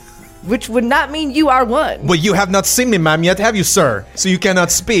 which would not mean you are one. Well, you have not seen me, mime, yet, have you, sir? So you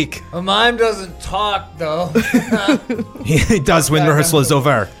cannot speak. A mime doesn't talk, though. He does when rehearsal is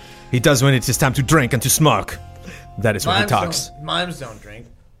over. He does when it is time to drink and to smoke. That is when he talks. Mimes don't drink.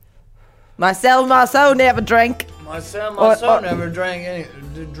 Marcel never drank. Marcel never drank any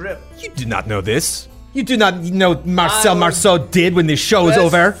drip. You do not know this. You do not know Marcel Marceau did when the show was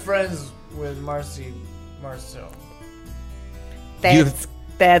over. Friends with Marceau.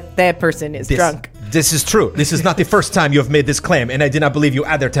 That person is drunk. This is true. This is not the first time you have made this claim, and I did not believe you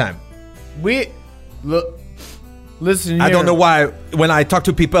other time. Listen here. I don't know why when I talk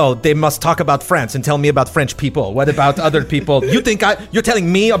to people, they must talk about France and tell me about French people. What about other people? You think you're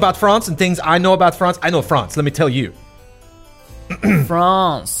telling me about France and things I know about France? I know France. Let me tell you.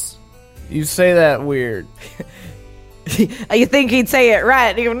 France. You say that weird. You think he'd say it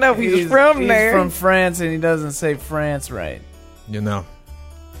right, even though he's from there. He's from France, and he doesn't say France right. You know,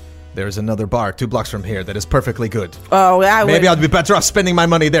 there's another bar 2 blocks from here that is perfectly good. Oh, Maybe I'd be better off spending my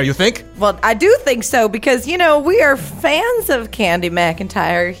money there, you think? Well, I do think so, because, you know, we are fans of Candy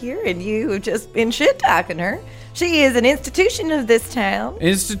McIntyre here, and you have just been shit-talking her. She is an institution of this town.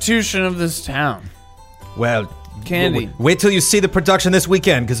 Institution of this town. Well, Candy. Wait till you see the production this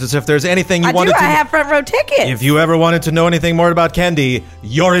weekend, because if there's anything you wanted to... I have front row tickets. If you ever wanted to know anything more about Candy,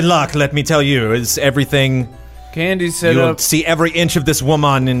 you're in luck, let me tell you. It's everything... Candy set You'll up... see every inch of this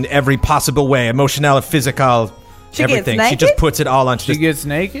woman in every possible way. Emotional, physical, everything. Gets She just puts it all on. She gets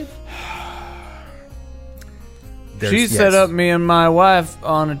naked? She set up me and my wife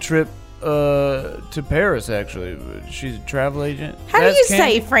on a trip to Paris, actually. She's a travel agent. How do you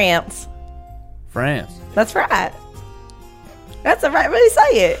say France? France. That's right. That's the right way to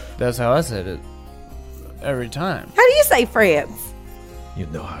say it. That's how I said it. Every time. How do you say France? You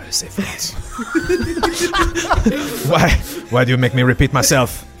know how to say France. Why do you make me repeat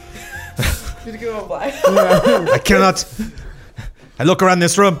myself? I cannot. I look around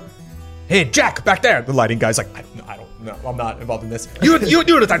this room. Hey, Jack, back there. The lighting guy's like, I don't know. I'm not involved in this. You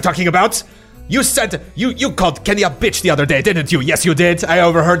know what I'm talking about. You said, you called Kenny a bitch the other day, didn't you? Yes, you did. I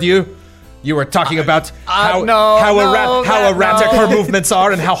overheard you. You were talking about how erratic her movements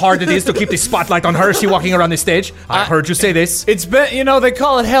are and how hard it is to keep the spotlight on her as she walking around the stage. I heard you say this. It's been, they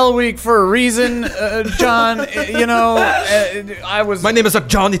call it Hell Week for a reason, John. I was... My name is not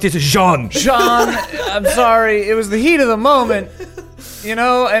John, it is Jean. John, I'm sorry. It was the heat of the moment, and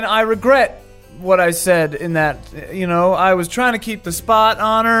I regret what I said in that, I was trying to keep the spot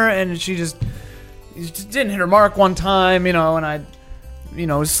on her, and she just didn't hit her mark one time, and I...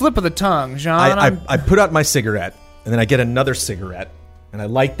 slip of the tongue, Jean. I put out my cigarette, and then I get another cigarette, and I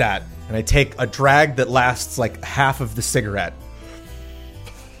light that, and I take a drag that lasts like half of the cigarette.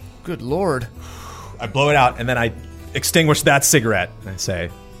 Good Lord. I blow it out, and then I extinguish that cigarette, and I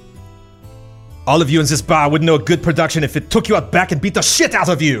say, all of you in this bar would know a good production if it took you out back and beat the shit out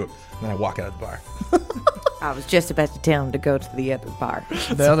of you. And then I walk out of the bar. I was just about to tell him to go to the other bar.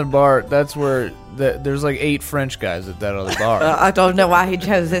 The other bar, that's where there's like 8 French guys at that other bar. I don't know why he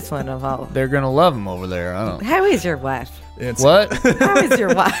chose this one of all. They're going to love him over there. I don't. How is your wife? What? How is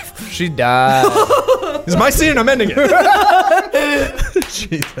your wife? She died. It's my scene, I'm ending it.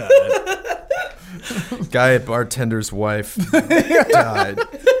 She died. Guy at bartender's wife died.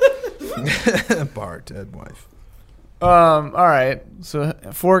 Bar dead wife. All right. So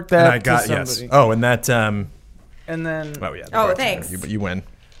fork that. And I got to somebody. yes. Oh, and that. And then. Oh yeah. Oh, thanks. You win.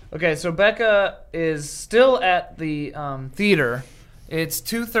 Okay, so Becca is still at the theater. It's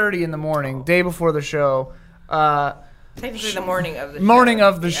 2:30 in the morning, day before the show. Technically, the morning of the show. Morning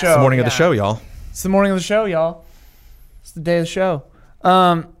of the show. It's the morning of the show, y'all. It's the morning of the show, y'all. It's the day of the show.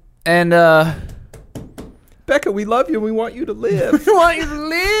 Becca, we love you and we want you to live. We want you to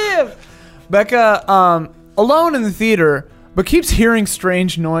live. Becca, alone in the theater, but keeps hearing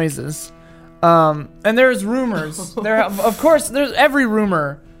strange noises. And there's rumors. There's every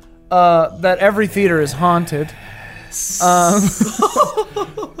rumor that every theater is haunted. I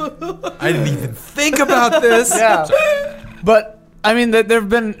didn't even think about this. Yeah. But I mean, there have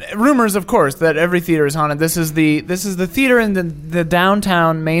been rumors, of course, that every theater is haunted. This is the theater in the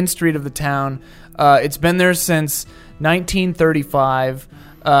downtown main street of the town. It's been there since 1935.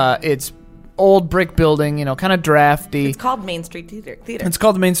 It's old brick building, kind of drafty. It's called Main Street Theater. It's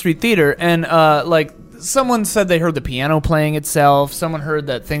called the Main Street Theater, and someone said they heard the piano playing itself. Someone heard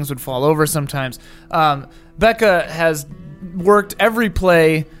that things would fall over sometimes. Becca has worked every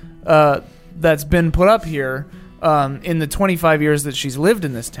play that's been put up here in the 25 years that she's lived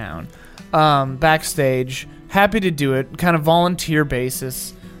in this town. Backstage, happy to do it, kind of volunteer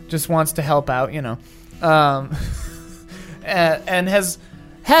basis, just wants to help out, and has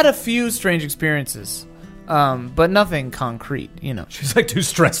had a few strange experiences, but nothing concrete, She's like too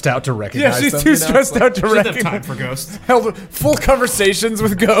stressed out to recognize them. Yeah, she's too stressed out to recognize. She doesn't have time for ghosts. Held full conversations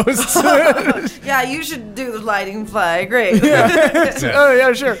with ghosts. Yeah, you should do the lighting fly. Great. Yeah. Oh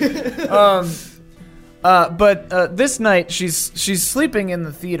yeah, sure. But this night she's sleeping in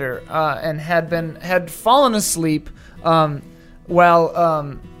the theater and had fallen asleep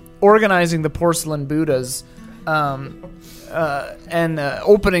while organizing the porcelain Buddhas, and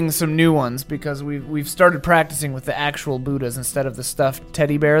opening some new ones because we've started practicing with the actual Buddhas instead of the stuffed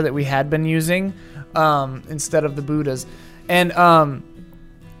teddy bear that we had been using, instead of the Buddhas. And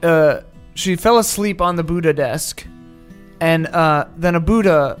she fell asleep on the Buddha desk, and then a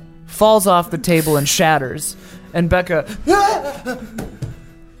Buddha falls off the table and shatters, and Becca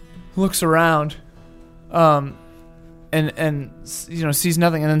looks around, and sees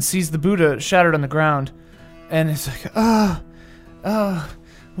nothing, and then sees the Buddha shattered on the ground, and it's like,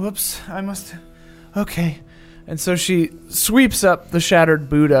 whoops, I must, okay, and so she sweeps up the shattered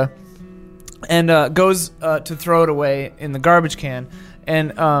Buddha, and goes to throw it away in the garbage can,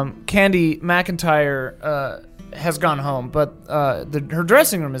 and Candy McIntyre has gone home, but her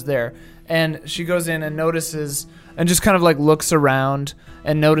dressing room is there, and she goes in and notices, and just kind of like looks around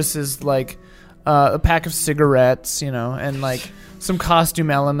and notices like a pack of cigarettes, and like some costume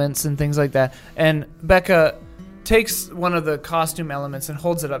elements and things like that. And Becca takes one of the costume elements and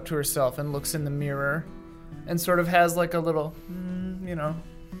holds it up to herself and looks in the mirror and sort of has like a little,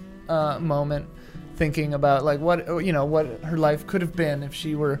 moment thinking about like what her life could have been if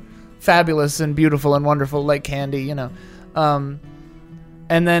she were fabulous and beautiful and wonderful like Candy, and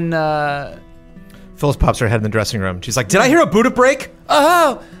then Phyllis pops her head in the dressing room. She's like, "Did I hear a Buddha break?"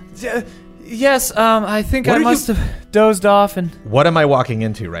 Oh, yes. I think I must have dozed off. And what am I walking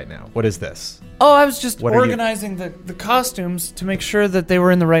into right now? What is this? Oh, I was just organizing the costumes to make sure that they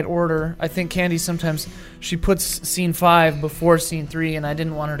were in the right order. I think Candy sometimes she puts scene 5 before scene 3, and I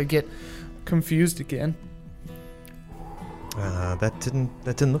didn't want her to get confused again. That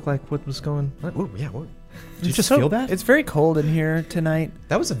didn't look like what was going. What? Did you just feel that? It's very cold in here tonight.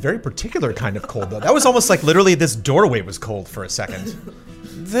 That was a very particular kind of cold, though. That was almost like literally this doorway was cold for a second.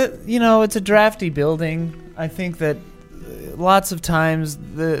 It's a drafty building. I think that lots of times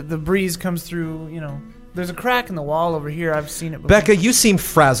the breeze comes through, there's a crack in the wall over here. I've seen it before. Becca, you seem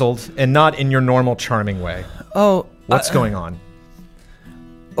frazzled and not in your normal charming way. Oh. What's going on?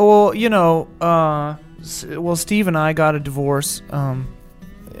 Well, Steve and I got a divorce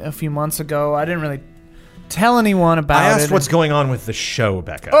a few months ago. I didn't really tell anyone about it. I asked what's going on with the show,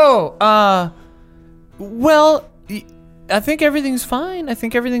 Becca. Well, I think everything's fine. I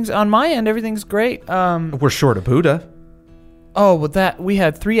think everything's on my end. Everything's great. We're short a Buddha. Oh, with that, we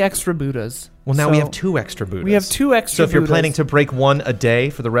had 3 extra Buddhas. Well, now we have 2 extra Buddhas. We have 2 extra So if you're Buddhas. planning to break 1 a day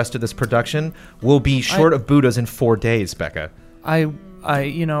for the rest of this production, we'll be short of Buddhas in 4 days, Becca. I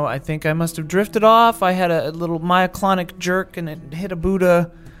think I must have drifted off. I had a little myoclonic jerk, and it hit a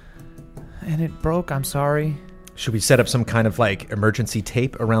Buddha, and it broke. I'm sorry. Should we set up some kind of like emergency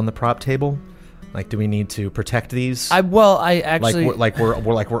tape around the prop table? Like, do we need to protect these? I actually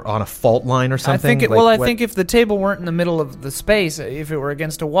we're on a fault line or something. I think if the table weren't in the middle of the space, if it were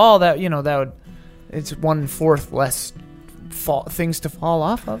against a wall, that would, it's 1/4 less things to fall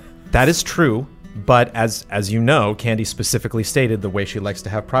off of. That is true, but as you know, Candy specifically stated the way she likes to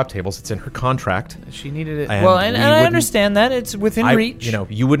have prop tables. It's in her contract. She needed it. And and I understand that it's within reach.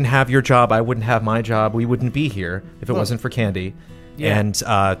 You wouldn't have your job. I wouldn't have my job. We wouldn't be here if it wasn't for Candy. Yeah. And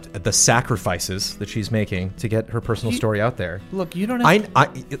the sacrifices that she's making to get her personal story out there. Look, you don't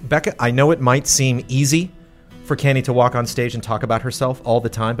have Becca, I know it might seem easy for Candy to walk on stage and talk about herself all the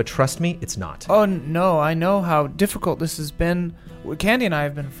time, but trust me, it's not. Oh, no, I know how difficult this has been. Candy and I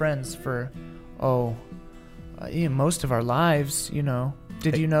have been friends for, most of our lives,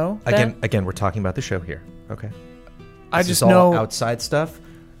 Did you know that? Again, we're talking about the show here, okay? I this just is all know outside stuff.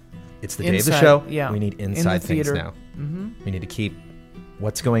 It's the day of inside, the show. Yeah, we need in inside the things theater. now. Mm-hmm. We need to keep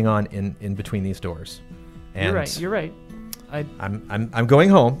what's going on in between these doors. And You're right. I'm going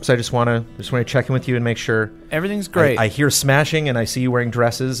home, so I just want to check in with you and make sure everything's great. I hear smashing, and I see you wearing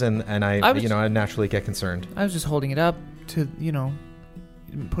dresses, and I naturally get concerned. I was just holding it up to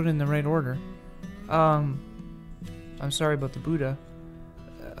put it in the right order. I'm sorry about the Buddha.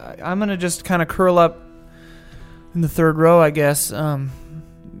 I'm gonna just kind of curl up in the 3rd row, I guess,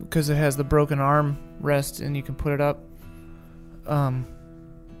 because it has the broken arm rest, and you can put it up.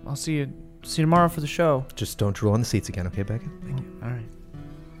 I'll see you tomorrow for the show. Just don't drool on the seats again, okay, Becca? Thank you. All right.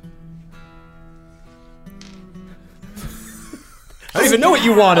 I don't even know what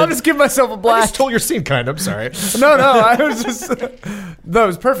you wanted. I'll just give myself a I blast. just stole your scene, kind of. I'm sorry. No, I was just... that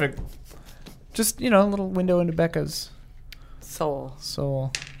was perfect. Just, a little window into Becca's Soul.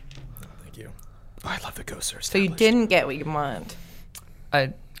 Thank you. Oh, I love the ghosts. So you didn't get what you want.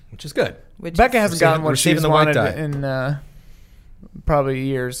 Which is good. Becca hasn't gotten what she's the white wanted die. in probably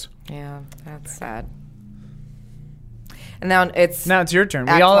years. Yeah, that's sad. And now it's your turn.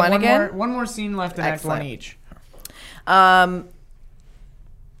 Act We all have 1 again? one more scene left in Act 1 each.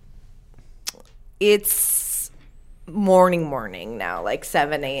 It's morning now, like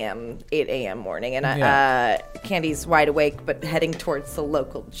 7 a.m., 8 a.m. morning. And Candy's wide awake, but heading towards the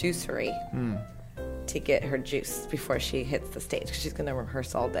local juicery to get her juice before she hits the stage, because she's going to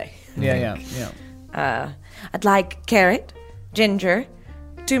rehearse all day. Yeah. I'd like carrot, ginger,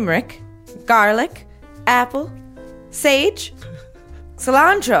 turmeric, garlic, apple, sage,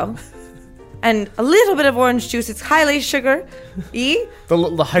 cilantro, and a little bit of orange juice. It's highly sugar-y.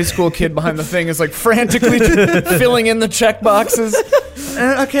 The high school kid behind the thing is like frantically filling in the check boxes.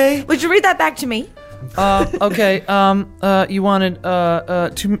 Okay. Would you read that back to me? Okay. You wanted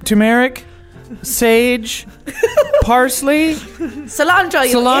turmeric, sage, parsley, Cilantro,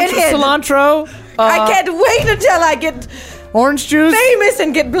 you idiot. cilantro. I can't wait until I get Orange juice. famous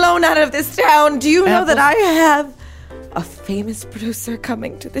and get blown out of this town. Do you know Apples. that I have a famous producer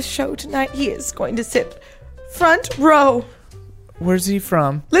coming to this show tonight? He is going to sit front row. Where's he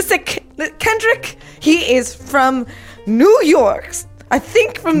from? Listen, Kendrick, he is from New York. I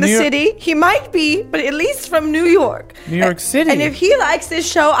think from the New York- city. He might be, but at least from New York. New York City. And if he likes this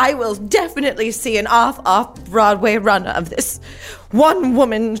show, I will definitely see an off-Broadway run of this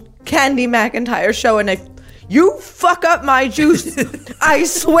one-woman Candy McIntyre show. And if you fuck up my juice, I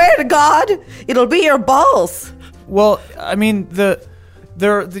swear to God, it'll be your balls. Well, I mean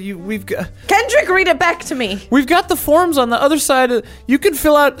we've got Kendrick, read it back to me. we've got the forms on the other side. You can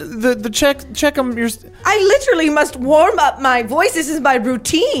fill out the check them. I literally must warm up my voice. This is my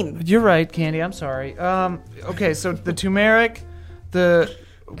routine. You're right, Candy. I'm sorry. Okay, so the turmeric,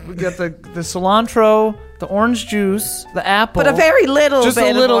 we got the cilantro, the orange juice, the apple. But a very little just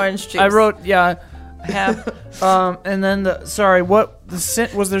bit a little of orange juice. I wrote half. And then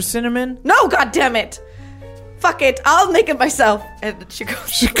was there cinnamon? No, goddammit. Fuck it. I'll make it myself. And she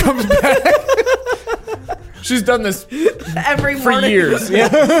goes. She comes back. She's done this Every for morning. years. Yeah.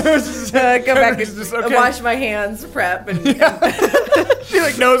 Go back and Just, okay. wash my hands, prep, and She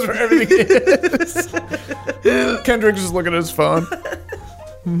like knows where everything is. Kendrick's just looking at his phone.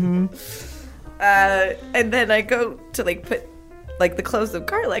 and then I go to like put like the cloves of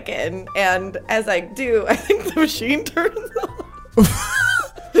garlic in, and as I do, I think the machine turns off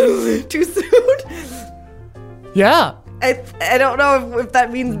too soon. Yeah. I don't know if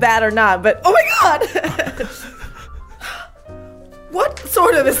that means bad or not, but oh my God! What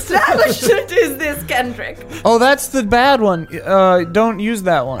sort of establishment is this, Kendrick? Oh, that's the bad one. Don't use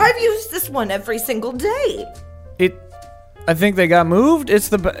that one. I've used this one every single day. I think they got moved.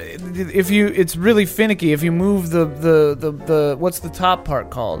 It's really finicky if you move the what's the top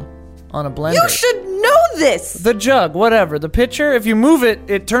part called on a blender? You should know this. The jug, whatever. The pitcher, if you move it,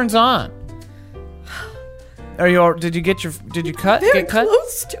 it turns on. Did you cut? Very Get cut?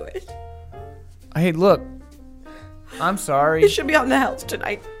 close to it. Hey, look. I'm sorry. You should be on the house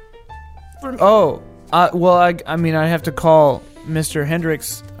tonight. Oh, well, I mean, I have to call Mr.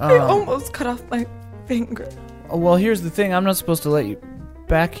 Hendricks. I almost cut off my finger. Well, here's the thing. I'm not supposed to let you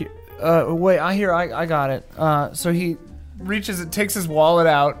back here. Wait, I got it. So he takes his wallet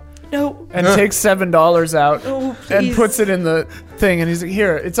out. No. And takes $7 out Oh, and please. puts it in the thing. And he's like,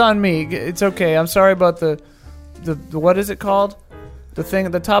 here, it's on me. It's okay. I'm sorry about the what is it called? The thing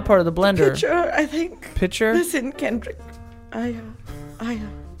at the top part of the blender. Pitcher, I think. Pitcher? Listen, Kendrick. I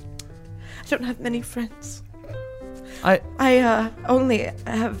don't have many friends. I only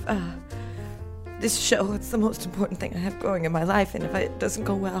have this show. It's the most important thing I have going in my life, and if it doesn't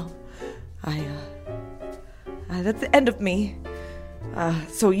go well, that's the end of me.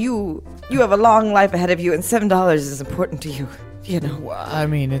 So you have a long life ahead of you, and $7 is important to you. You know. Well, I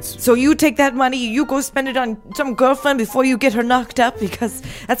mean, it's... So you take that money, you go spend it on some girlfriend before you get her knocked up, because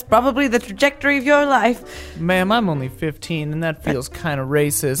that's probably the trajectory of your life. Ma'am, I'm only 15, and that feels kind of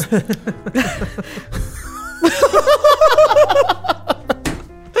racist.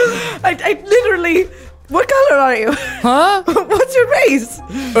 I literally... What color are you? Huh? What's your race?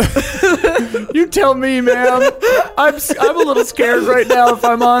 You tell me, ma'am. I'm a little scared right now, if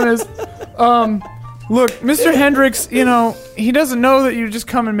I'm honest. Look, Mr. Hendricks, he doesn't know that you just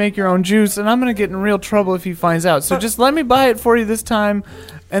come and make your own juice, and I'm going to get in real trouble if he finds out. So just let me buy it for you this time,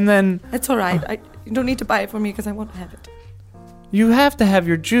 and then... It's all right. You don't need to buy it for me because I won't have it. You have to have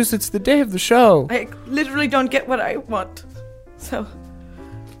your juice. It's the day of the show. I literally don't get what I want. So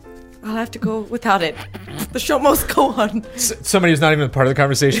I'll have to go without it. The show must go on. Somebody who's not even a part of the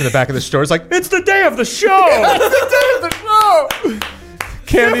conversation in the back of the store is like, it's the day of the show! It's the day of the show!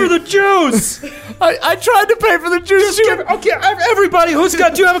 Candy. Give her the juice. I tried to pay for the juice. Okay, everybody,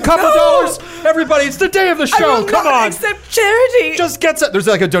 do you have a couple dollars? Everybody, it's the day of the I show. will Come not on. accept charity. Just gets it. There's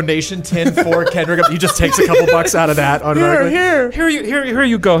like a donation tin for Kendrick. He just takes a couple bucks out of that. Here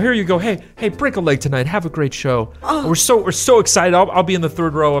you go. Hey, break a leg tonight. Have a great show. We're so excited. I'll be in the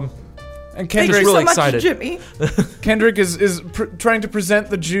third row. And Thank Kendrick, you really so much, excited. Jimmy. Kendrick is trying to present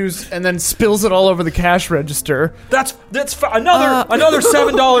the juice and then spills it all over the cash register. That's another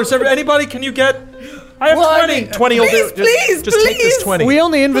 $7. Anybody? Can you get? I have 20. 20 will do. Please, just take this please. 20. We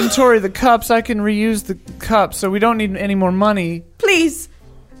only inventory the cups. I can reuse the cups, so we don't need any more money. Please.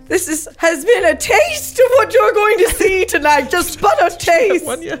 This has been a taste of what you're going to see tonight. Just but a taste.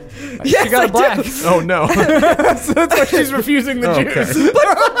 Yes, She got I a black. do. Oh no. That's why she's refusing the Okay. juice.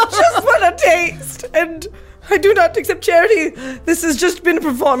 Just but a taste. And I do not accept charity. This has just been a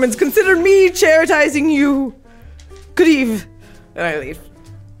performance. Consider me charitizing you. Good eve. And I leave.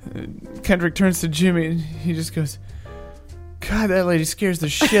 Kendrick turns to Jimmy and he just goes, God, that lady scares the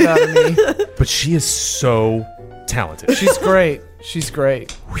shit out of me. But she is so talented. She's great. She's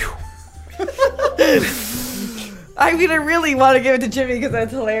great. I mean, I really want to give it to Jimmy because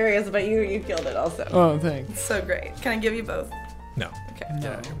that's hilarious, but you killed it also. Oh, thanks. So great. Can I give you both? No. Okay.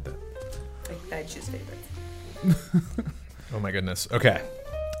 No. I choose favorites. Oh my goodness. Okay.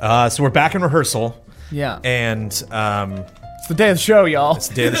 So we're back in rehearsal, Yeah. and It's the day of the show, y'all. it's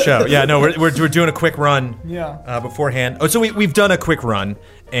the day of the show. Yeah. No, we're doing a quick run. Yeah. Beforehand. Oh, so we've done a quick run,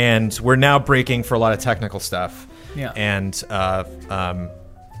 and we're now breaking for a lot of technical stuff. Yeah. And I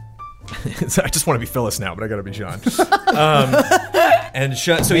just want to be Phyllis now, but I gotta be John. And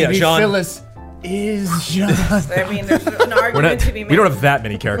so Maybe John. Phyllis is John. I mean, there's an argument to be made. We don't have that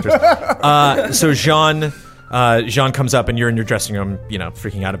many characters. So Jean comes up, and you're in your dressing room,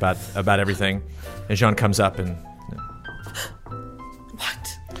 freaking out about everything. And Jean comes up and.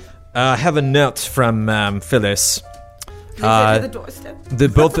 What? I have a note from Phyllis. Leave it to the doorstep.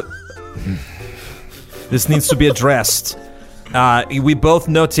 This needs to be addressed. We both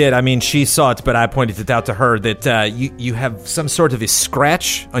noted, she saw it, but I pointed it out to her, that you have some sort of a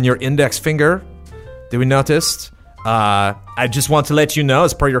scratch on your index finger. Did we notice? I just want to let you know,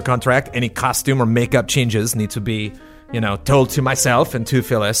 as per your contract, any costume or makeup changes need to be, told to myself and to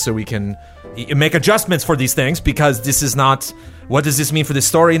Phyllis so we can make adjustments for these things, because this is not... What does this mean for the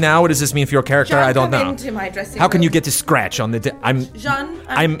story now? What does this mean for your character? John, I don't come know. into my dressing How can room. you get this scratch on the... Jean,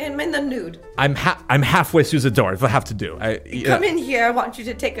 I'm in the nude. I'm halfway through the door. If I have to do, Come in here. I want you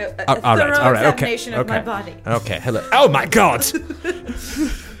to take a all thorough right, examination of my body. Okay, hello. Oh my God!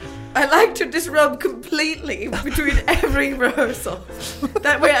 I like to disrobe completely between every rehearsal.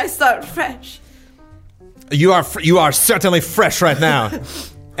 That way I start fresh. You are certainly fresh right now,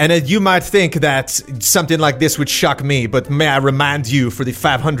 and you might think that something like this would shock me, but may I remind you, for the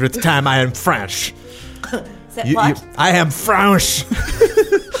 500th time, I am French. What? I am French.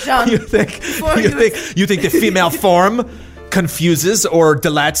 Jean, You think the female form confuses or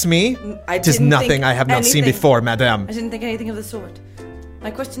delights me? I It is didn't nothing think I have not seen anything. before, madame. I didn't think anything of the sort. My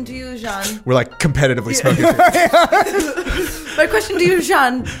question to you, Jean. We're like competitively smoking. My question to you,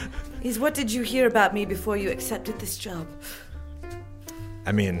 Jean, is what did you hear about me before you accepted this job?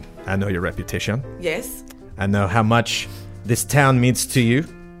 I mean, I know your reputation. Yes? I know how much this town means to you.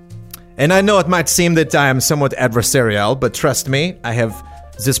 And I know it might seem that I am somewhat adversarial, but trust me, I have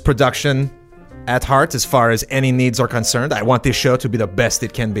this production at heart as far as any needs are concerned. I want this show to be the best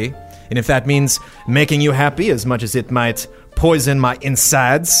it can be. And if that means making you happy as much as it might poison my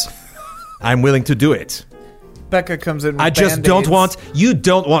insides, I'm willing to do it. Becca comes in with I just don't want... You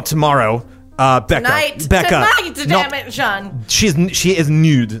don't want tomorrow, Becca. Tonight, damn it, Jean. She is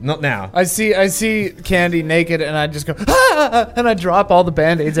nude, not now. I see Candy naked, and I just go, ah! And I drop all the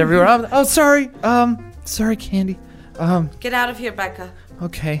Band-Aids everywhere. Oh, sorry. Sorry, Candy. Get out of here, Becca.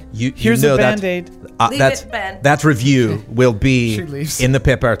 Okay. Here's Here's a Band-Aid. Leave it, Ben. That review will be She leaves. in the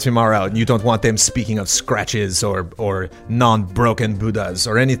paper tomorrow, and you don't want them speaking of scratches or non-broken Buddhas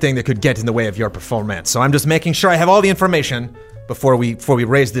or anything that could get in the way of your performance. So I'm just making sure I have all the information before we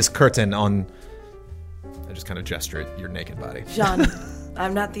raise this curtain on... I just kind of gesture at your naked body. Jean,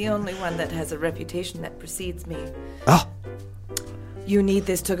 I'm not the only one that has a reputation that precedes me. Ah, You need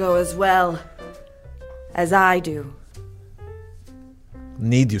this to go as well as I do.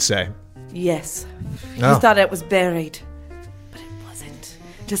 need you say? Yes. Oh. You thought it was buried, but it wasn't.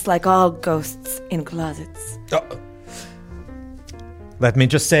 Just like all ghosts in closets. Oh. Let me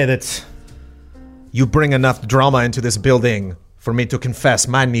just say that you bring enough drama into this building for me to confess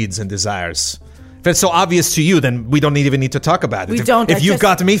my needs and desires. If it's so obvious to you, then we don't even need to talk about it. We don't, If I you've just-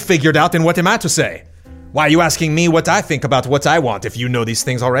 got me figured out, then what am I to say? Why are you asking me what I think about what I want if you know these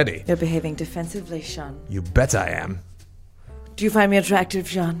things already? You're behaving defensively, Sean. You bet I am. Do you find me attractive,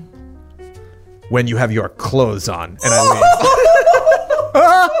 Sean? When you have your clothes on and I leave.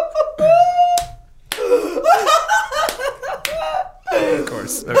 Of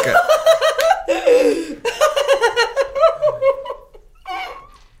course. Okay.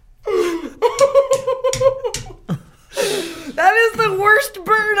 That is the worst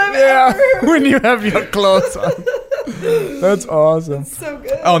burn I've ever heard. When you have your clothes on. That's awesome. So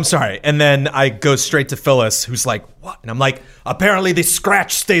good. Oh, I'm sorry. And then I go straight to Phyllis, who's like, what? And I'm like, apparently the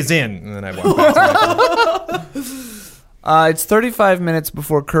scratch stays in. And then I walk back. It's 35 minutes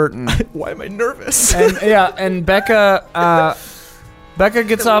before curtain. Why am I nervous? And Becca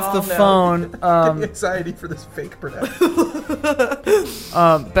gets off the phone. Anxiety for this fake production.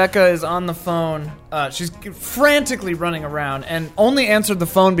 Becca is on the phone. She's frantically running around and only answered the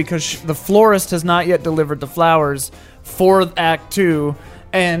phone because the florist has not yet delivered the flowers for Act 2.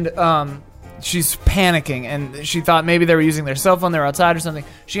 And she's panicking. And she thought maybe they were using their cell phone. They were outside or something.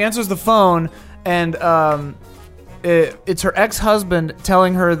 She answers the phone and it's her ex-husband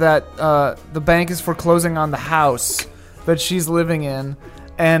telling her that the bank is foreclosing on the house that she's living in,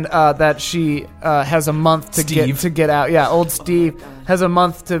 and that she has a month to get out. Yeah, old Steve has a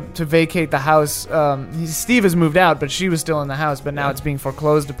month to vacate the house. Steve has moved out, but she was still in the house. But now it's being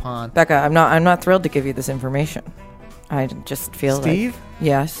foreclosed upon. Becca, I'm not thrilled to give you this information. I just feel Steve? like...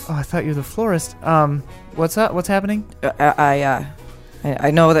 Yes. Oh, I thought you were the florist. What's up? What's happening?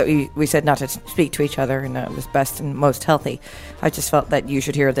 I know that we said not to speak to each other, and it was best and most healthy. I just felt that you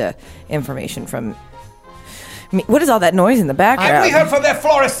should hear the information from me. What is all that noise in the background? Have we heard from that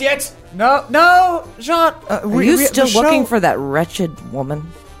florist yet? No, Jean. Are you still looking for that wretched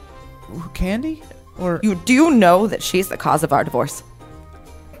woman? Candy? Or Do you know that she's the cause of our divorce?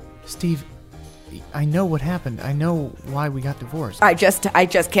 Steve? I know what happened. I know why we got divorced. I just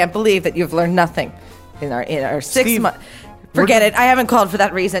can't believe that you've learned nothing in our 6 months. Forget it. I haven't called for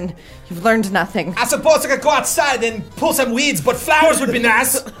that reason. You've learned nothing. I suppose I could go outside and pull some weeds, but flowers would be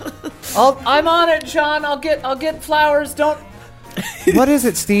nice. I'm on it, Sean. I'll get flowers. Don't. What is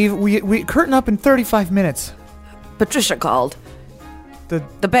it, Steve? We curtain up in 35 minutes. Patricia called. The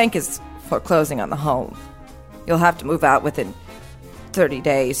bank is foreclosing on the home. You'll have to move out within 30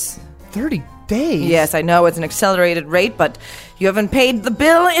 days. 30 days? Yes, I know it's an accelerated rate, but you haven't paid the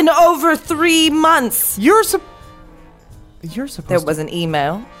bill in over 3 months. You're supposed There was an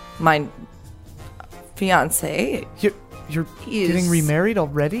email. My fiance You're getting remarried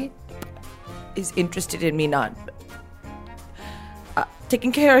already? Is interested in me not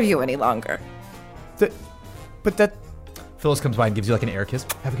taking care of you any longer. But that... Phyllis comes by and gives you like an air kiss.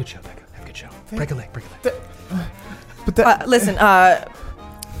 Have a good show, Becca. Have a good show. Break a leg. But that... Listen,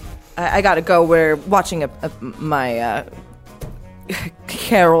 I gotta go. We're watching my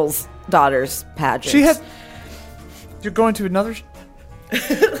Carol's daughter's pageant. She has... You're going to another...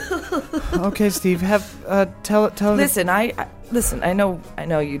 Okay, Steve. Tell. Listen, listen. I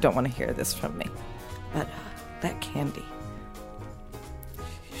know you don't want to hear this from me, but that Candy,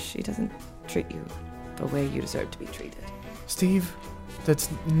 she doesn't treat you the way you deserve to be treated. Steve, that's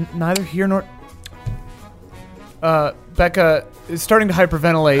neither here nor... Becca is starting to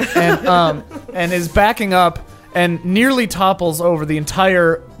hyperventilate and is backing up and nearly topples over the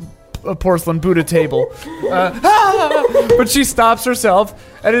entire porcelain Buddha table. But she stops herself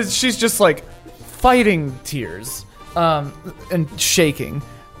and she's just like fighting tears and shaking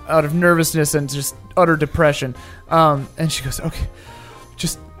out of nervousness and just utter depression. And she goes, okay,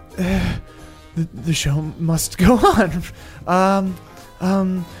 just the show must go on.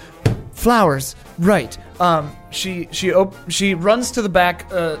 Flowers, right. She runs to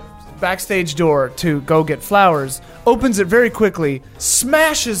the backstage door to go get flowers, opens it very quickly,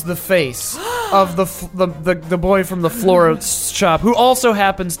 smashes the face of the boy from the florist shop, who also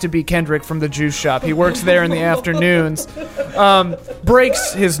happens to be Kendrick from the juice shop. He works there in the afternoons.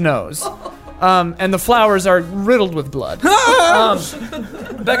 Breaks his nose. And the flowers are riddled with blood.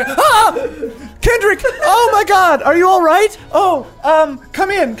 Becca, Kendrick! Oh my God! Are you all right? Oh,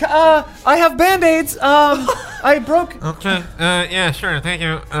 come in. I have Band-Aids. I broke. Okay. Yeah, sure. Thank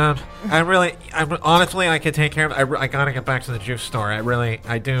you. Honestly, I can take care of it. I gotta get back to the juice store.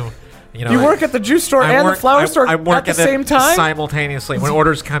 I do. You work at the juice store and the flower store at the same time? Simultaneously. When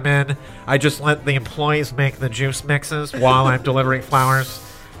orders come in, I just let the employees make the juice mixes while I'm delivering flowers,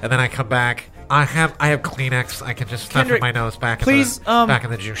 and then I come back. I have Kleenex. I can just stuff in my nose back in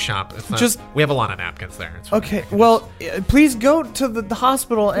the juice shop. We have a lot of napkins there. Okay, well, please go to the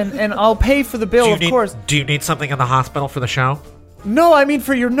hospital and I'll pay for the bill, of course. Do you need something in the hospital for the show? No, I mean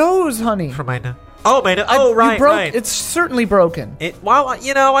for your nose, honey. For my nose? Oh, made it. Oh, right, right. It's certainly broken. Well, I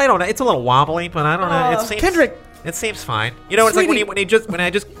don't know. It's a little wobbly, but I don't know. It seems, Kendrick. It seems fine. It's like Sweetie. when I just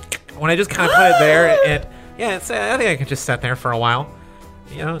kind of put it there, and I think I can just sit there for a while.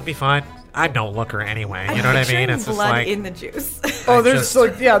 It'd be fine. I'm no looker anyway. You know what I mean? It's just blood like in the juice. There's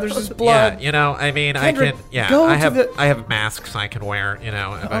just blood. Yeah, I mean, Kendrick, I can. go I to have the- I have masks I can wear.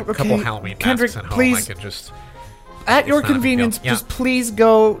 A okay. couple Halloween Kendrick, masks at home. please. I can just. At your not a big deal. convenience, Yeah. just please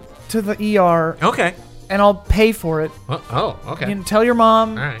go to the ER, Okay. and I'll pay for it. Okay. You can tell your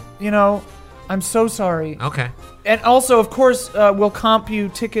mom. All right. I'm so sorry. Okay. And also, of course, we'll comp you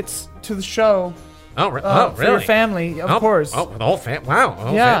tickets to the show. For For your really? family, of course. Oh, the whole family. Wow. The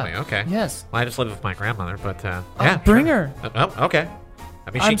whole Yeah. family. Okay. Yes. Well, I just live with my grandmother, but bring sure. her. Okay.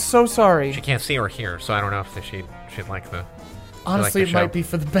 I mean, I'm so sorry. she can't see or hear, so I don't know if she'd like the. Honestly, like the it might show. be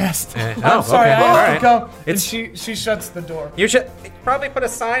for the best. Eh, I'm sorry, okay. I have All to go. right. And she shuts the door. You should probably put a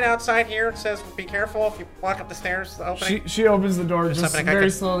sign outside here that says "Be careful if you walk up the stairs." The opening. She opens the door just something I very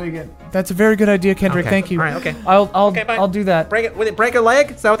can- slowly again. That's a very good idea, Kendrick. Okay. Thank you. All right, okay. I'll Bye. I'll do that. Break it. Will it break a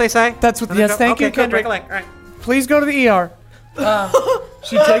leg? Is that what they say? That's what. And then Yes, go- thank okay, you, go Kendrick. Break a leg. All right. Please go to the ER.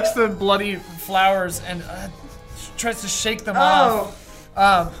 She takes the bloody flowers and tries to shake them off.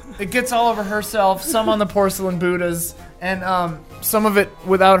 It gets all over herself, some on the porcelain Buddhas, and some of it,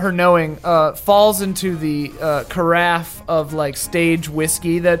 without her knowing, falls into the carafe of like stage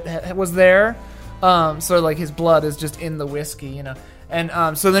whiskey that was there. So like his blood is just in the whiskey,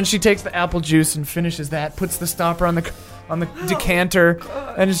 And so then she takes the apple juice and finishes that, puts the stopper on the decanter,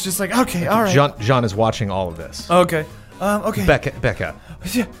 and it's just like, okay, all right. John is watching all of this. Okay. Okay.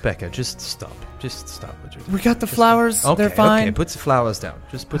 Becca, just stop. Just stop what you're doing. We got the flowers. Okay, They're fine. Okay, put the flowers down.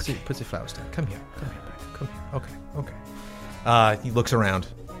 Just put the flowers down. Come here, Becca. Come here. Okay. He looks around,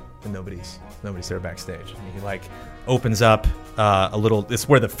 and nobody's there backstage. And he opens up a little. It's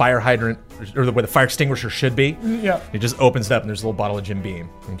where the fire hydrant or where the fire extinguisher should be. Yeah. He just opens it up, and there's a little bottle of Jim Beam,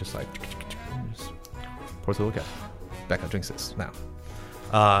 and he just pours a little cup. Becca drinks this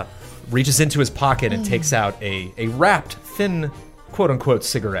now. Reaches into his pocket and takes out a wrapped, thin, quote-unquote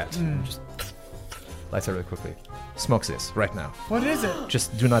cigarette. Just lights it really quickly. Smokes this right now. What is it?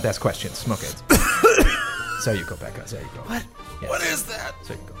 Just do not ask questions. Smoke it. There you go, Becca. There you go. What? Yes. What is that?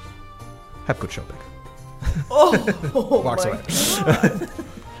 There you go. Have a good show, Becca. Walks away.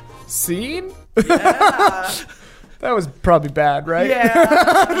 Scene? Yeah. That was probably bad, right?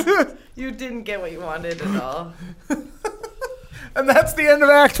 Yeah. You didn't get what you wanted at all. And that's the end of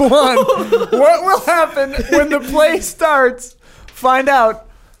Act 1. What will happen when the play starts? Find out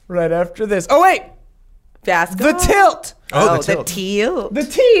right after this. Oh, wait. Basketball? The tilt. Oh, the tilt. The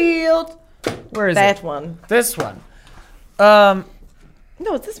tilt. Where is That it? one. This one. No,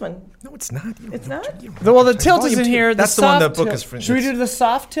 it's this one. No, it's not. It's not? The tilt is in here. That's the one the book is for. Should we do the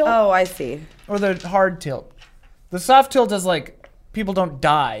soft tilt? Oh, I see. Or the hard tilt? The soft tilt is like people don't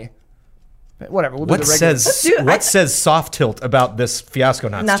die. Whatever. We'll do the regular. What says soft tilt about this fiasco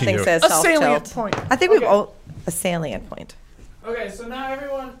nuts to Nothing you? says A soft salient tilt. point. I think we've all a salient point. Okay, so now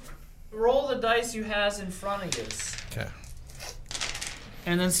everyone roll the dice you has in front of you. Okay.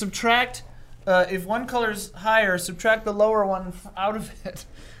 And then subtract, if one color's higher, subtract the lower one out of it.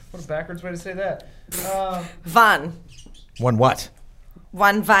 What a backwards way to say that. Van. One what?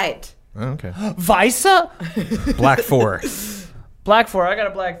 One white. Oh, okay. Visa? Black 4. Black 4, I got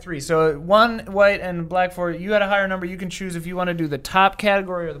a black 3. So one white and black 4. You had a higher number. You can choose if you want to do the top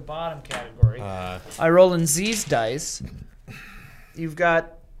category or the bottom category. I roll in Z's dice. You've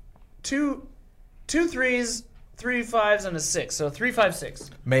got two threes, 3 5s, and a 6. So 3, 5, 6.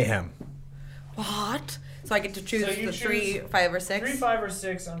 Mayhem. What? So I get to choose So you the choose 3, 5, or 6? 3, 5, or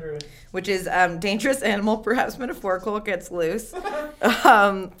 6 under it. Which is dangerous animal, perhaps metaphorical, gets loose.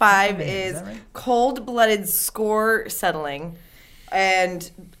 5 is that right? cold-blooded score settling. And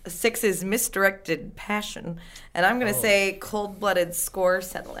 6 is misdirected passion. And I'm going to say cold-blooded score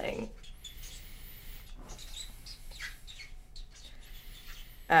settling.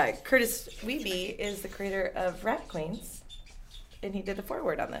 Curtis Wiebe is the creator of Rat Queens. And he did the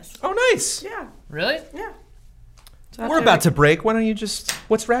foreword on this. Oh, nice. Yeah, Really? yeah. So We're about to break. Why don't you just...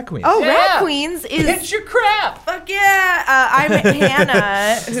 What's Rat Queen? Oh, Yeah. Rat Queens is... Hit your crap! Fuck yeah! I'm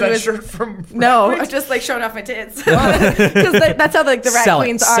Hannah, who Is that is shirt from... no, I'm just like showing off my tits because that's how like the Rat Sell it,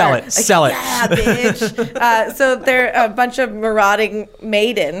 Queens sell are. it, Like, sell it. Yeah, bitch. So they're a bunch of marauding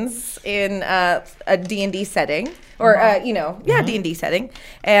maidens in a D&D setting, or D&D setting,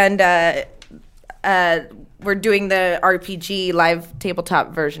 and we're doing the RPG live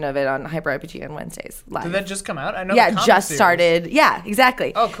tabletop version of it on Hyper RPG on Wednesdays live. Did that just come out? I know. Yeah, the comic just series. started. Yeah,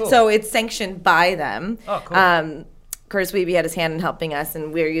 exactly. Oh, cool. So it's sanctioned by them. Oh, cool. Curtis Weeby had his hand in helping us,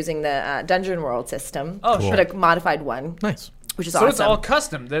 and we're using the Dungeon World system. Oh, cool. But a modified one. Nice. Which is So awesome. it's all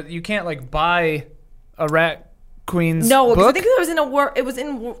custom. That you can't like buy a Rat Queen's No, because I book? think it was it was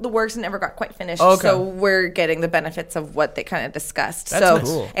in the works and never got quite finished. Okay. So we're getting the benefits of what they kind of discussed. That's so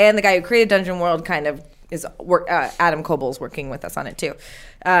cool. And the guy who created Dungeon World kind of is Adam Cobol's working with us on it too,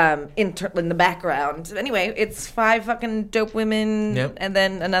 in the background. Anyway, it's 5 fucking dope women, Yep. and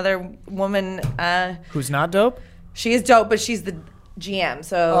then another woman. Who's not dope? She is dope, but she's the GM.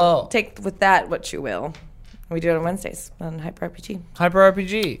 So Oh. take with that what you will. We do it on Wednesdays on Hyper RPG. Hyper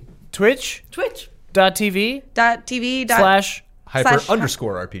RPG. Twitch.tv. Hyper Slash-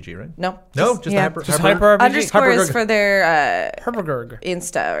 underscore RPG, right? No. No, just yeah. hyper. Just Hyper RPG. Underscore is Hypergurg. for their Hypergurg.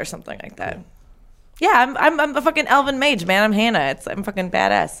 Insta or something like that. Yeah, I'm a fucking elven mage, man. I'm Hannah. I'm fucking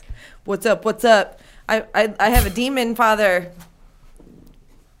badass. What's up? What's up? I have a demon father.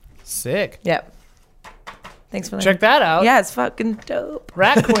 Sick. Yep. Thanks for Check that out. Yeah, it's fucking dope.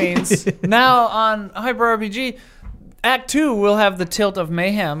 Rat Queens. Now on Hyper RPG, Act 2 will have the tilt of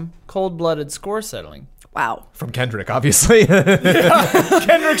mayhem, cold-blooded score settling. Wow. From Kendrick, obviously.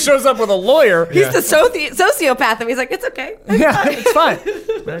 Kendrick shows up with a lawyer. He's the sociopath, and he's like, it's okay. Yeah, it's fine.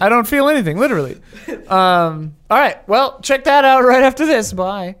 I don't feel anything, literally. All right, well, check that out right after this.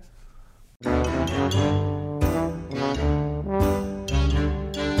 Bye.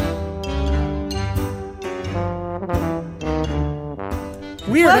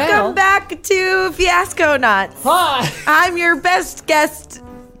 Weird Welcome Al. back to Fiasco Nuts. Hi. I'm your best guest,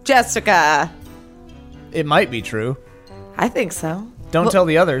 Jessica. It might be true. I think so. Don't tell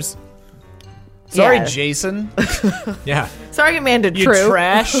the others. Sorry, Yeah. Jason. Yeah. Sorry, Amanda. You True.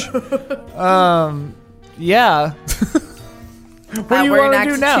 trash. Yeah. What do you we're in want to Act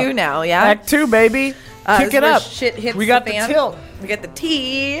do now? 2 now. Yeah. Act 2, baby. This Kick is it where up. Shit hits We got the fan. tilt. We got the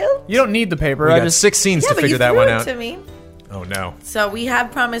tilt. You don't need the paper. We I got just 6 scenes Yeah, to but figure you that threw one it out. to me. Oh, no. So we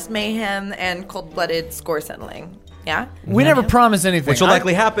have promised mayhem and cold-blooded score settling. Yeah. we never promise anything. Which will I-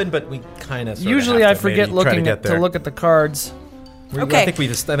 likely happen, but we kind of Usually I forget looking to look at the cards. Okay. I think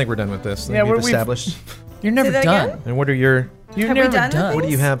we're done with this. Yeah, we've we've- established. You're never that done. again? And what are your? You're Have we never done with done. What do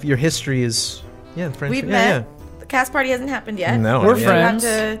you Things? have? Your history is. Yeah, friendship. We've yeah, met. The cast party hasn't happened yet. No, We're yeah. friends.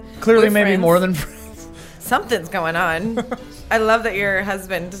 to- Clearly, we're maybe friends. more than friends. Something's going on. I love that your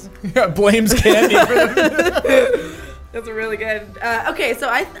husband. Yeah, blames Candy for That's really good. Okay, so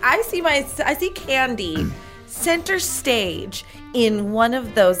I see Candy center stage in one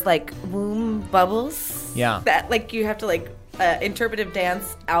of those like womb bubbles. Yeah. That like you have to like interpretive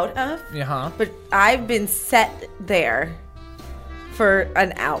dance out of. Yeah. But I've been set there for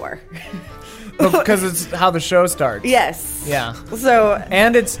an hour. Because it's how the show starts. Yes. Yeah. So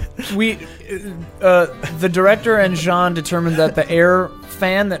And it's the director and Jean determined that the air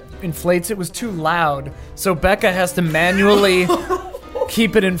fan that inflates it was too loud, so Becca has to manually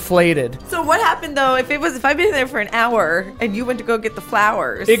keep it inflated. so what happened though if I've been there for an hour and you went to go get the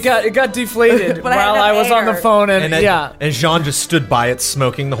flowers? It got deflated But I had while I enough was on the air. phone, and And yeah. and Jean just stood by it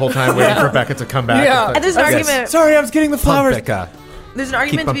smoking the whole time, waiting for Becca to come back. Yeah. It's And there's an like, argument. Sorry, I was getting the Pump flowers. Becca. There's an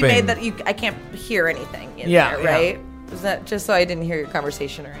argument to be pumping. made that I can't hear anything in Yeah, there, yeah. right? Is that just so I didn't hear your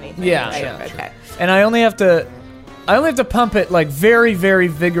conversation or anything? Yeah, right? yeah. Okay. And I only have to pump it like very, very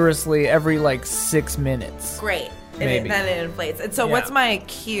vigorously every like 6 minutes. Great. And Maybe. then it inflates. And so Yeah. what's my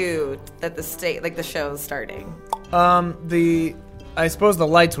cue that the show is starting? I suppose the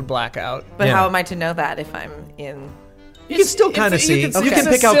lights would black out. But Yeah. how am I to know that if I'm in? You can still kind of It's- see. you can You see can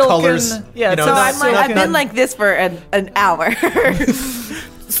the pick out silken- colors. yeah, you know, so So it's I've been like this for an hour,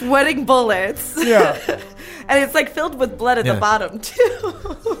 sweating bullets. Yeah. And it's like filled with blood at Yeah. the bottom too.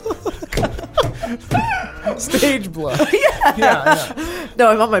 Stage blood. Yeah. No,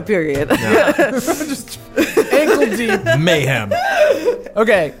 I'm on my period. Just ankle deep. mayhem.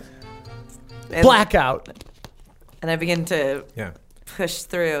 Okay. And, Blackout. and I begin to Yeah. push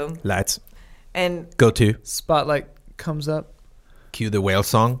through. Lights. And Go to. Spotlight comes up. Cue the whale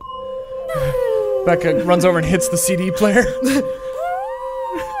song. Becca runs over and hits the CD player.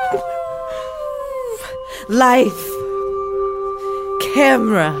 life,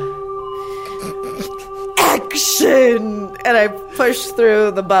 camera, action, and I push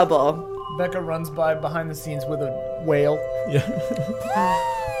through the bubble. Becca runs by behind the scenes with a whale.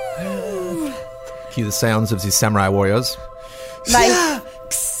 Cue the sounds of these samurai warriors.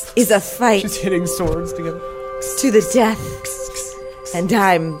 Life is a fight Just hitting swords together. to the death, and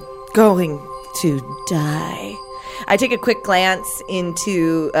I'm going to die. I take a quick glance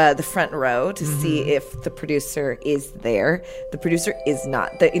into the front row to see if the producer is there. The producer is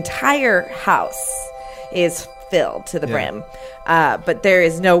not. The entire house is filled to the brim, but there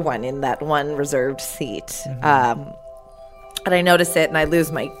is no one in that one reserved seat. And I notice it, and I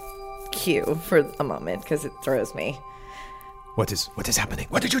lose my cue for a moment because it throws me. What is happening?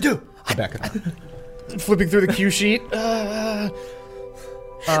 What did you do? Flipping through the cue sheet. Let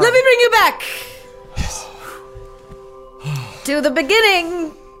me bring you back to the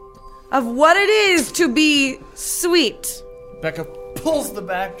beginning of what it is to be sweet. Becca pulls the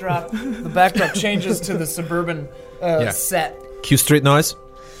backdrop. The backdrop changes to the suburban set. Cue street noise.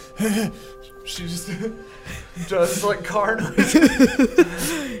 She just does like car noise.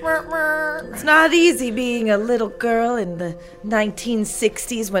 It's not easy being a little girl in the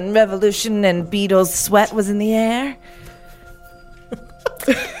 1960s when revolution and Beatles sweat was in the air.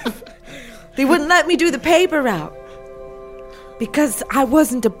 They wouldn't let me do the paper route because I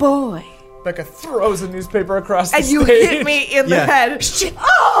wasn't a boy. Becca throws a newspaper across the And stage. you hit me in the head.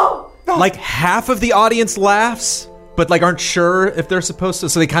 Oh! Like half of the audience laughs, but like aren't sure if they're supposed to,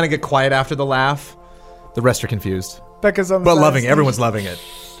 so they kind of get quiet after the laugh. The rest are confused. Becca's on the But side loving of it. Everyone's loving it.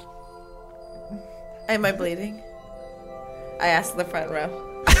 Am I bleeding? I asked the front row.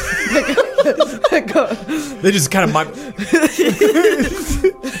 They just kind of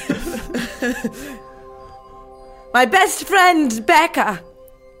My best friend, Becca.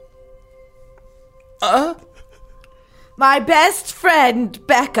 My best friend,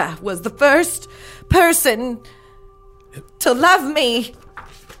 Becca, was the first person to love me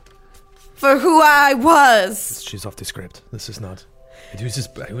for who I was. She's off the script. This is not.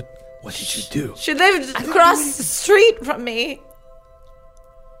 What did you do? She lived across the street from me.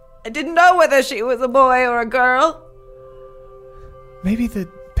 I didn't know whether she was a boy or a girl. Maybe the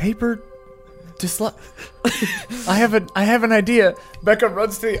paper I have an idea. Becca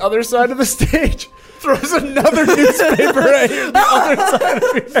runs to the other side of the stage, throws another newspaper at you. The other side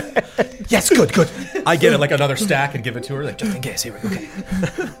of your head. Yes, good. I get it, like another stack and give it to her, like just in case. Here we go. Okay.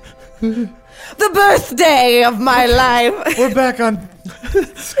 The birthday of my life. We're back on.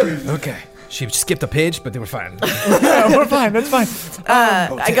 Okay. She skipped a page, but they were fine. Yeah, we're fine. That's fine.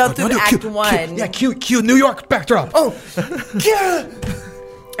 I go through Act 1. Cue New York backdrop. Oh,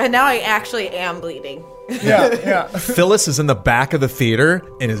 And now I actually am bleeding. Yeah. Phyllis is in the back of the theater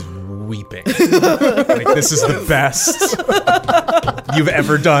and is weeping. Like, this is the best you've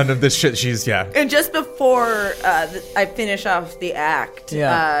ever done of this shit. And just before I finish off the act,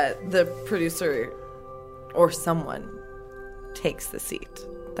 Yeah. the producer or someone takes the seat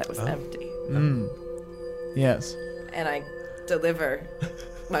that was empty. Yes. And I deliver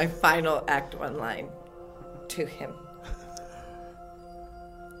my final Act 1 line to him.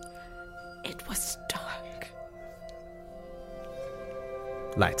 It was dark.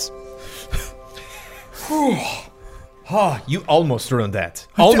 Lights. Oh, you almost ruined that.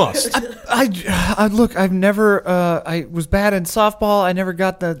 Almost. I look. I've never. I was bad in softball. I never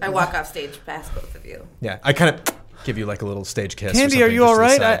got the. I walk off stage past both of you. Yeah, I kind of give you like a little stage kiss. Candy, or are you something all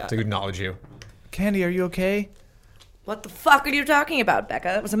just to right? the side to acknowledge you. Candy, are you okay? What the fuck are you talking about, Becca?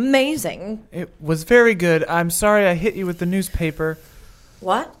 That was amazing. It was very good. I'm sorry I hit you with the newspaper.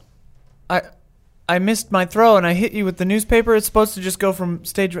 What? I missed my throw and I hit you with the newspaper. It's supposed to just go from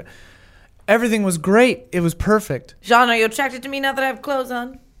stage. Everything was great. It was perfect. Jean, are you attracted to me now that I have clothes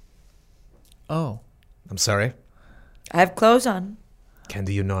on? Oh. I'm sorry. I have clothes on.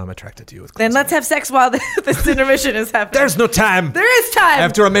 Candy, you know I'm attracted to you with Then clothes let's have sex while this intermission is happening. There's no time. There is time. I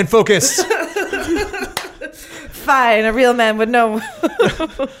have to remain focused. Fine, a real man would know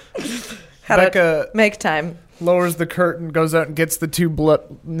how Becca to make time. lowers the curtain, goes out and gets the two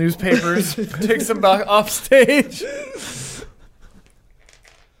newspapers, takes them back off stage. Is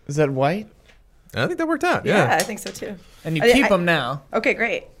that white? I think that worked out. Yeah, Yeah. I think so too. And you I- keep I- them now. Okay,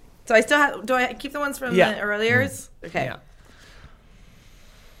 great. So I still have. Do I keep the ones from Yeah. the earliers? Okay. Yeah.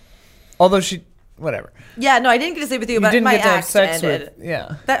 Although whatever. Yeah, no, I didn't get to sleep with you, You but didn't my get to have act sex ended. with.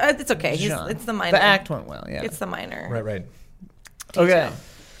 Yeah. It's okay. Jean. It's the minor. The act went well. Yeah. It's the minor. Right. Okay.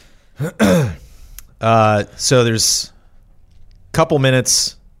 So there's a couple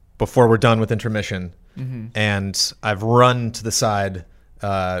minutes before we're done with intermission, and I've run to the side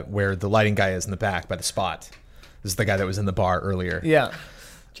where the lighting guy is in the back by the spot. This is the guy that was in the bar earlier. Yeah.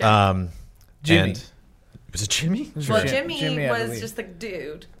 Jimmy. And was it Jimmy? Well, Jimmy I was believe. just the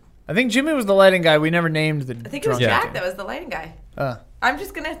dude. I think Jimmy was the lighting guy. We never named the. I think it was drunk Jack that was the lighting guy. guy. I'm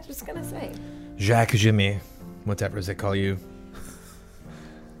just gonna say. Jacques Jimmy, whatever they call you.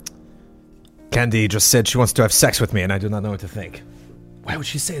 Candy just said she wants to have sex with me, and I do not know what to think. Why would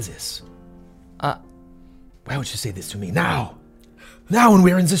she say this? Why would she say this to me now? Now when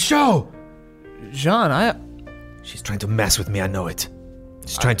we're in the show. Jean, She's trying to mess with me, I know it.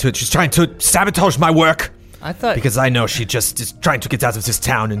 She's trying to sabotage my work. I thought Because I know she just is trying to get out of this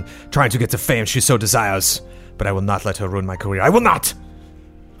town and trying to get to fame she so desires. but I will not let her ruin my career. I will not!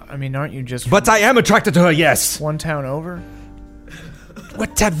 I mean, aren't you just But I am attracted to her, yes! one town over?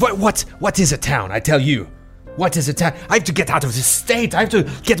 What is a town, I tell you? What is a town? I have to get out of this state. I have to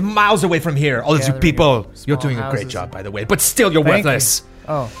get miles away from here. All of you Gathering people. small You're doing a great houses. job, by the way. But still, you're Thank worthless. you.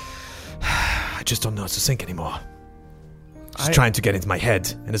 Oh. I just don't know how to think anymore. She's I- trying to get into my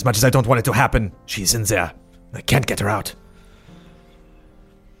head. And as much as I don't want it to happen, she's in there. I can't get her out.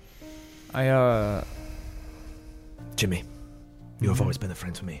 Jimmy, you have always been a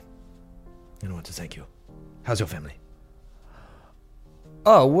friend to me. And I want to thank you. How's your family?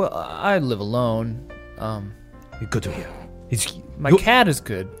 Oh, well, I live alone. Good to hear. My cat is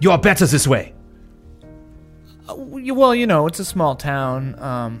good. You are better this way. Well, you know, it's a small town.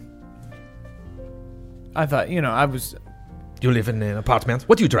 I thought, you know, I was You live in an apartment.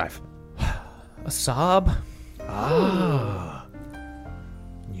 What do you drive? a Saab.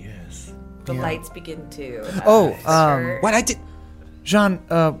 Yes. The lights begin to. Oh, What? I did Jean,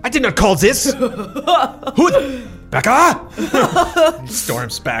 not call this. Who? Becca!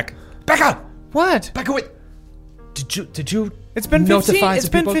 Storms back. Becca! what? Becca, wait. Did you? It's been 15. notify It's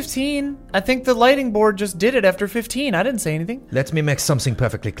the been people? 15. I think the lighting board just did it after 15. I didn't say anything. Let me make something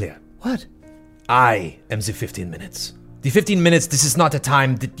perfectly clear. What? I am the 15 minutes. The 15 minutes. This is not a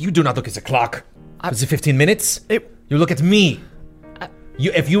time that you do not look at the clock. For the 15 minutes. You look at me.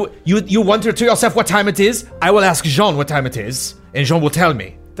 If you wonder to yourself what time it is, I will ask Jean what time it is, and Jean will tell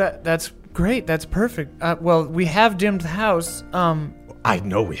me. That's great. That's perfect. Well, we have dimmed the house. I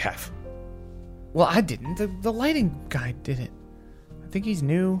know we have. Well, I didn't. The lighting guy did it. I think he's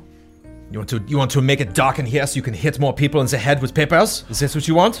new. You want to make it dark in here so you can hit more people in the head with papers? Is this what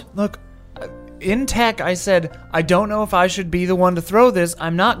you want? Look, in tech, I said, I don't know if I should be the one to throw this.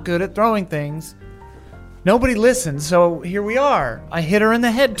 I'm not good at throwing things. Nobody listened, so here we are. I hit her in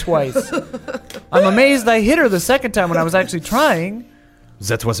the head twice. I'm amazed I hit her the second time when I was actually trying.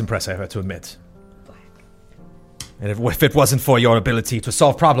 That was impressive, I have to admit. And if it wasn't for your ability to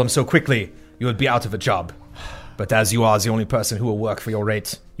solve problems so quickly, you would be out of a job. But as you are the only person who will work for your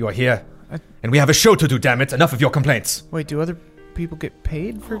rate, you are here. And we have a show to do, damn it. Enough of your complaints. Wait, do other people get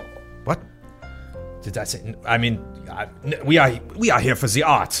paid for... What? Did I say? I mean, we are here for the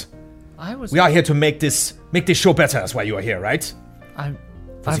art. We are here to make this show better. That's why you are here, right?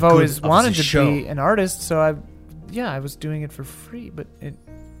 I've always good of wanted the to show. be an artist, so I was doing it for free, but it...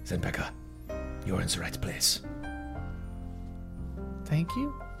 Then, Becca, you're in the right place. Thank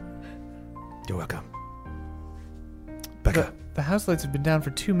you? You're welcome. Becca. The house lights have been down for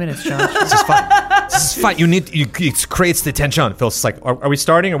 2 minutes, John. This is fine. This is fine. It creates the tension. Phil's like, are we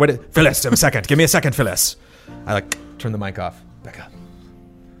starting or what? Phyllis, a second. Give me a second, Phyllis. I turn the mic off. Becca,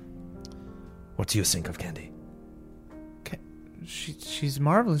 what do you think of Candy? She's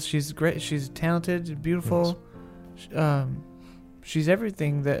marvelous. She's great. She's talented, beautiful. She's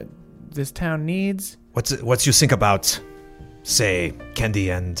everything that this town needs. What's you think about, say, Candy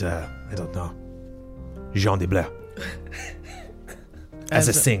and I don't know, Jean de Bleu? As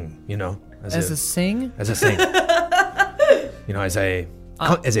a thing, you know. As a thing? As a thing. You know, as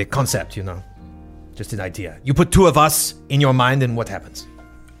a concept, you know. Just an idea. You put two of us in your mind and what happens?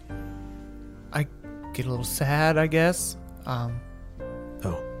 I get a little sad, I guess. Oh.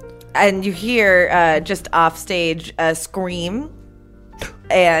 And you hear just off stage a scream,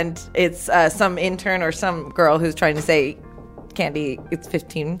 and it's some intern or some girl who's trying to say, Candy, it's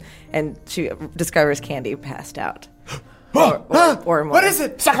 15, and she discovers Candy passed out. Or more. What is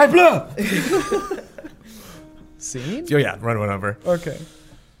it? Sacre bleu! Scene? Oh, yeah, run one over. Okay.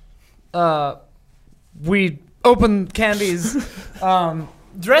 We open Candy's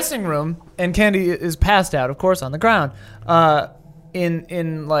dressing room, and Candy is passed out, of course, on the ground.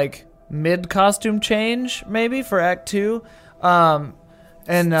 In like mid costume change, maybe for Act 2. And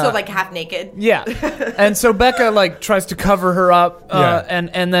So like half naked. yeah, and so Becca like tries to cover her up, Yeah.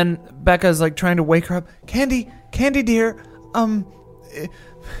 and then Becca's like trying to wake her up. Candy, dear,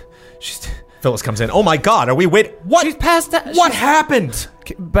 she's Phyllis comes in. Oh my God, are we what? she's passed out. What happened?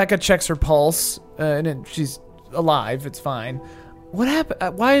 Becca checks her pulse, and she's alive. It's fine. What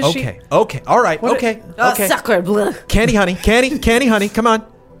happened? Why is she? Okay, all right, What- okay. Sacre bleu. Candy, honey, come on.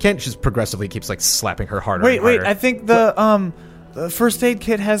 Candy, she just progressively keeps like slapping her harder. Wait, and harder. I think the first aid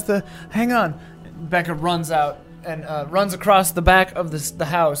kit has the. Hang on. Becca runs out and runs across the back of the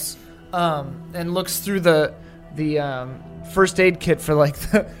house, and looks through the first aid kit for like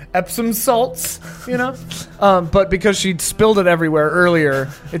the Epsom salts, you know. But because she'd spilled it everywhere earlier,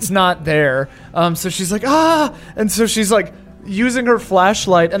 it's not there. So she's like, and so she's like using her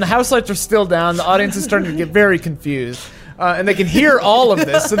flashlight, and the house lights are still down. The audience is starting to get very confused. And they can hear all of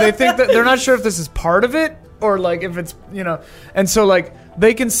this, so they think that they're not sure if this is part of it or like if it's, and so like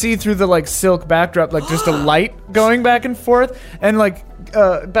they can see through the like silk backdrop, like just a light going back and forth, and like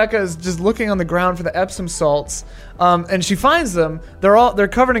Becca is just looking on the ground for the Epsom salts, and she finds them. They're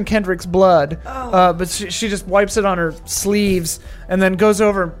covered in Kendrick's blood, but she just wipes it on her sleeves and then goes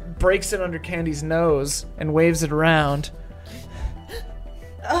over and breaks it under Candy's nose and waves it around.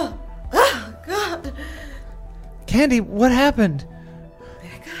 Oh God. Candy, what happened?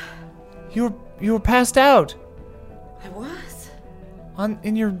 Becca? You were passed out. I was?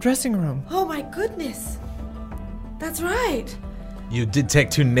 In your dressing room. Oh my goodness. That's right. You did take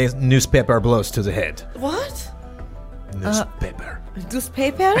 2 newspaper blows to the head. What? Newspaper.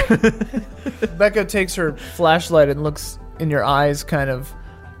 Newspaper? Becca takes her flashlight and looks in your eyes, kind of.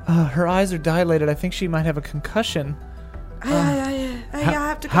 Her eyes are dilated. I think she might have a concussion. I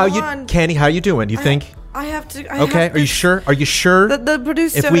have to go on. Candy, how you doing? You think? I have to. Are you sure? Are you sure? The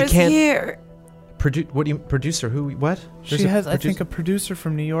producer if we is can't here. Producer? Who? What? She has. I think a producer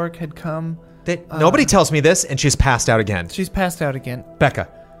from New York had come. Nobody tells me this, and she's passed out again. She's passed out again. Becca.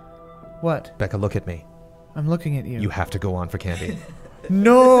 What? Becca, look at me. I'm looking at you. You have to go on for Candy.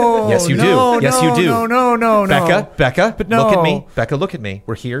 No. Yes, you do. Yes, you do. No. Becca, but no. Look at me. Becca, look at me.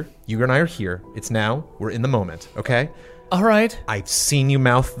 We're here. You and I are here. It's now. We're in the moment. Okay. All right. I've seen you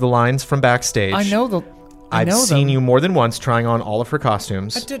mouth the lines from backstage. I've seen you more than once trying on all of her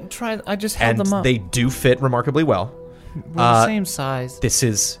costumes. I didn't try. I just held and them up. They do fit remarkably well. We're the same size. This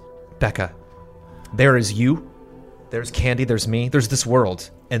is Becca. There is you. There's Candy. There's me. There's this world.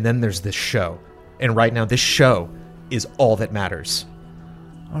 And then there's this show. And right now, this show is all that matters.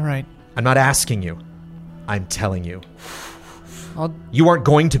 All right. I'm not asking you. I'm telling you. I'll You aren't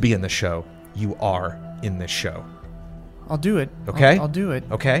going to be in the show. You are in this show. do it. Okay? I'll do it.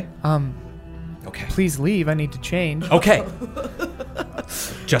 Okay? Okay. Please leave. I need to change. Okay.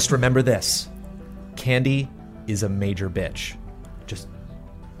 Just remember this. Candy is a major bitch. Just...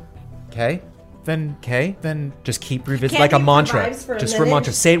 Okay? Then Just keep revisiting, Candy like a mantra. survives for a Just for a minute.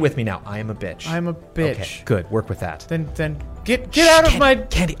 mantra. Say it with me now. I am a bitch. I'm a bitch. Okay, good. Work with that. Then get out of my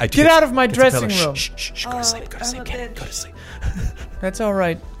Candy. get out of my dressing room. Shh. Go to sleep. Go to sleep, Candy. Go to sleep. That's all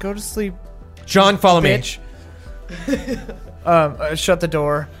right. Go to sleep, John, follow bitch. Shut the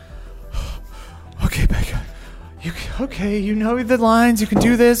door. Okay, Becca. You know the lines. You can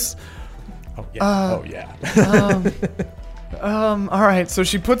do this. Oh yeah. All right, so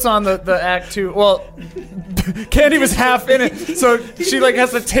she puts on the act 2. Well, Candy was half in it, so she like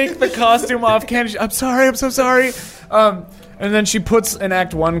has to take the costume off. Candy, I'm so sorry. And then she puts an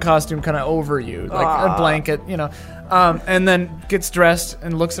act 1 costume kind of over you, like a blanket, and then gets dressed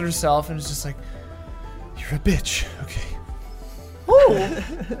and looks at herself and is just like, "You're a bitch." Okay.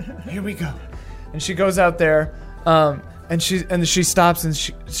 Ooh. Here we go. And she goes out there, and she stops and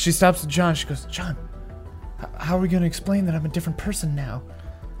she stops with John. She goes, "John, how are we going to explain that I'm a different person now?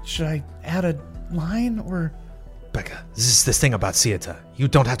 Should I add a line or?" Becca, this is the thing about theater. You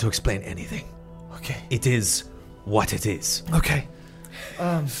don't have to explain anything. Okay. It is what it is. Okay.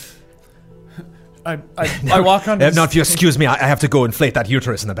 I walk on. No, if you excuse me, I have to go inflate that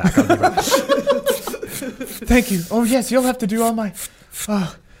uterus in the back. I'll be right back. Thank you. Oh yes, you'll have to do all my.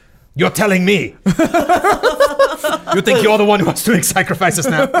 You're telling me. You think you're the one who has to make sacrifices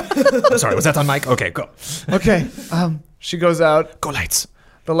now? I'm sorry, was that on mic? Okay, go. Okay. She goes out. Go lights.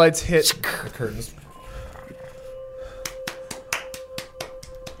 The lights hit the curtains.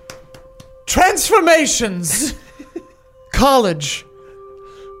 Transformations. College.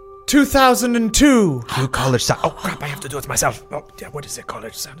 2002. You college sound. Oh crap! I have to do it myself. Oh yeah, what is it?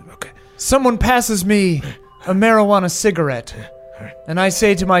 College sound. Okay. Someone passes me a marijuana cigarette, and I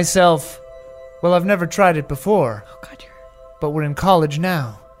say to myself, "Well, I've never tried it before. Oh God, But we're in college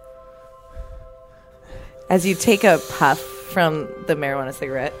now." As you take a puff from the marijuana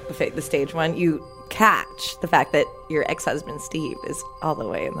cigarette, the stage one, you catch the fact that your ex-husband Steve is all the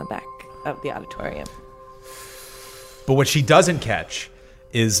way in the back of the auditorium. But what she doesn't catch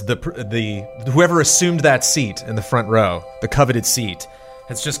is the whoever assumed that seat in the front row, the coveted seat,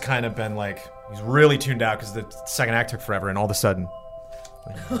 has just kind of been like, he's really tuned out because the second act took forever, and all of a sudden,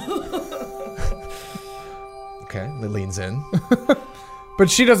 okay, it leans in. But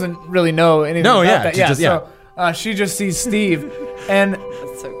she doesn't really know anything about that. Yeah, she just sees Steve, and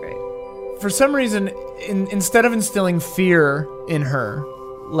That's so great. for some reason, instead of instilling fear in her,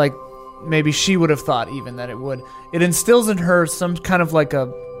 like maybe she would have thought even that it would, it instills in her some kind of like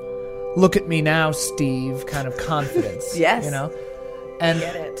a "look at me now, Steve" kind of confidence. Yes. And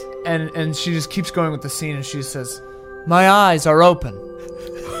Get it. and she just keeps going with the scene, and she says, "My eyes are open.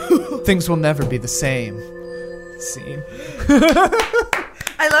 Things will never be the same." Scene.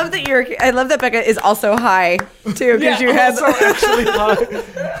 I love that Becca is also high too, because you had actually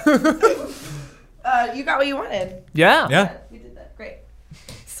you got what you wanted. Yeah. You did that great.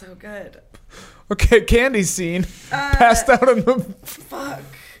 So good. Okay, Candy scene. Passed out on the. Fuck.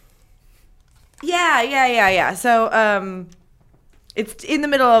 Yeah. So it's in the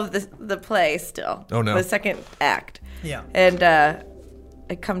middle of the play still. Oh, no. The second act. Yeah. And I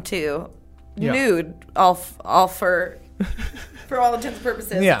come to nude, all for all intents and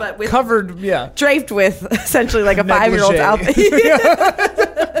purposes. Yeah. But with Covered. Yeah. draped with essentially like a 5-year-old outfit.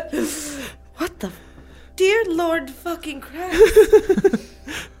 What the dear Lord fucking Christ.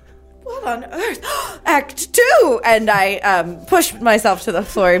 What on earth? Act 2! And I push myself to the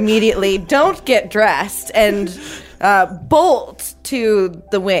floor immediately, don't get dressed, and bolt to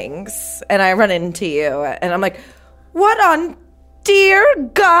the wings. And I run into you, and I'm like, what on dear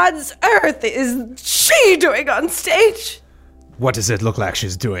God's earth is she doing on stage? What does it look like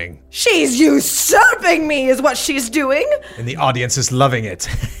she's doing? She's usurping me is what she's doing. And the audience is loving it.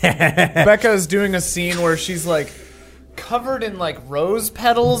 Becca is doing a scene where she's like covered in like rose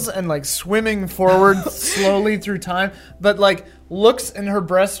petals and like swimming forward slowly through time, but like looks in her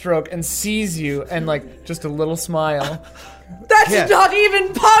breaststroke and sees you and like just a little smile. That's not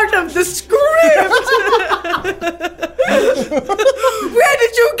even part of the script. Where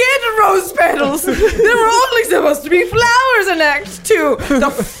did you get rose petals? There were only supposed to be flowers in Act 2.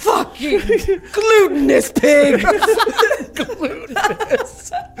 The fucking glutinous pig.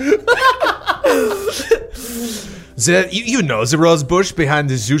 You know the rose bush behind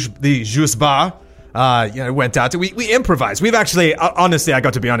the juice bar. Went out. We improvised. We've actually, honestly, I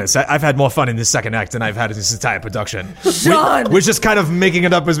got to be honest. I've had more fun in this second act than I've had in this entire production. Sean! We're just kind of making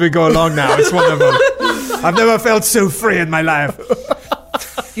it up as we go along now. It's wonderful. I've never felt so free in my life.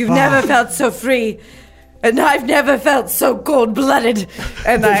 You've never felt so free, and I've never felt so cold-blooded.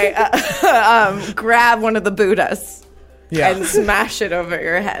 And I grab one of the Buddhas and smash it over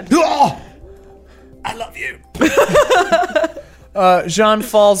your head. Oh, I love you. Jean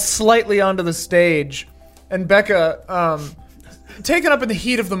falls slightly onto the stage, and Becca, taken up in the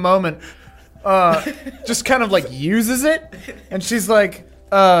heat of the moment, just kind of like uses it, and she's like,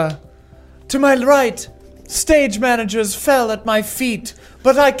 to my right, stage managers fell at my feet,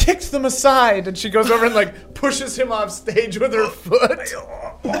 but I kicked them aside, and she goes over and like pushes him off stage with her foot.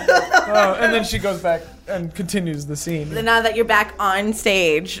 And then she goes back and continues the scene. Then now that you're back on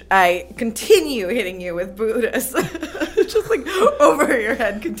stage, I continue hitting you with Buddhas. Just like over your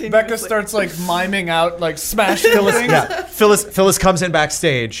head continuously. Becca starts like miming out like smash things. Yeah, Phyllis comes in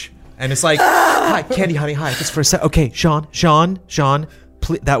backstage and it's like, hi, Candy, honey, hi. Just for a sec. Okay, Sean.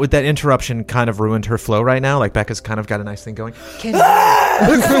 Please, that interruption kind of ruined her flow right now. Like Becca's kind of got a nice thing going. Candy.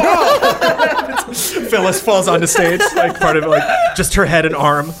 Phyllis falls onto stage, like part of it, like just her head and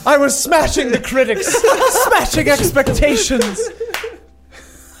arm. I was smashing the critics, smashing expectations.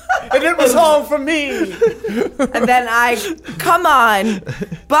 And it was all for me. And then I come on,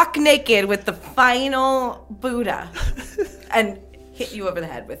 buck naked with the final Buddha, and hit you over the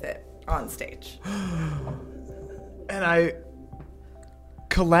head with it on stage. And I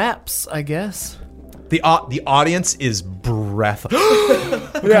collapse, I guess. The audience is breathless.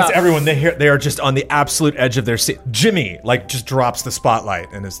 Because everyone, they are just on the absolute edge of their seat. Jimmy, like, just drops the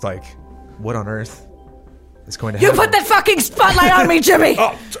spotlight and is like, what on earth is going to happen? You put that fucking spotlight on me, Jimmy!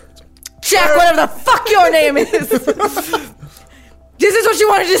 Oh, Jack, whatever the fuck your name is. This is what you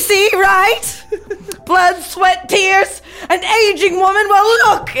wanted to see, right? Blood, sweat, tears, an aging woman. Well,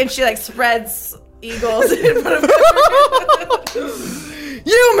 look! And she like spreads eagles in front of her.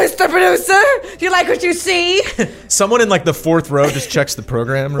 You, Mr. Producer, do you like what you see? Someone in like the fourth row just checks the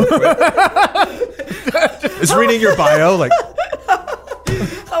program real quick. Is reading your bio like.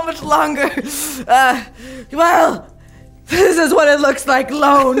 How much longer? Well, this is what it looks like.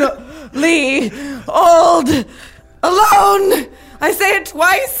 Lonely, old, alone. I say it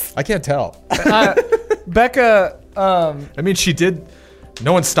twice. I can't tell. Becca, I mean, she did.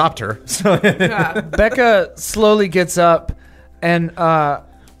 No one stopped her. So. Becca slowly gets up and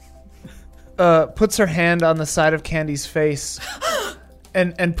puts her hand on the side of Candy's face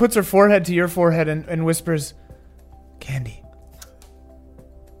and puts her forehead to your forehead and whispers, Candy,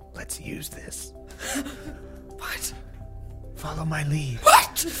 let's use this. What? Follow my lead.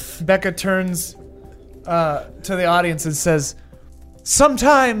 What? Becca turns to the audience and says,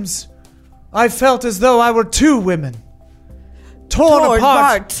 sometimes I felt as though I were two women. Torn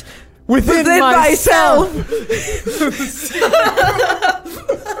apart within myself.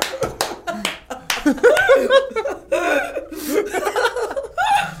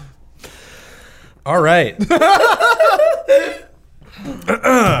 All right.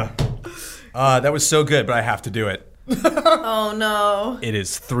 That was so good, but I have to do it. Oh no. It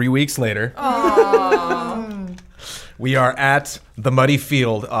is 3 weeks later. We are at the muddy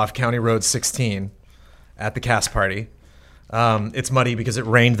field off County Road 16 at the cast party. It's muddy because it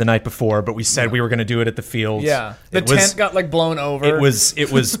rained the night before, but we said we were going to do it at the field. Yeah, the tent got like blown over.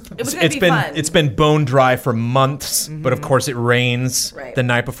 It's been bone dry for months, but of course it rains the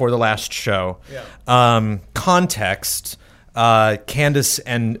night before the last show. Yeah. Context: Candace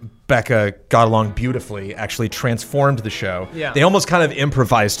and Becca got along beautifully, actually transformed the show. Yeah. They almost kind of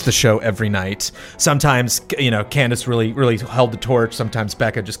improvised the show every night. Sometimes, Candace really held the torch. Sometimes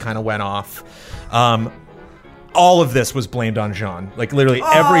Becca just kind of went off. All of this was blamed on Jean. Like, literally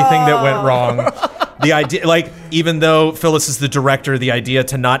everything that went wrong. The idea, like, even though Phyllis is the director, the idea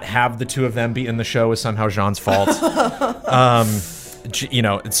to not have the two of them be in the show is somehow Jean's fault.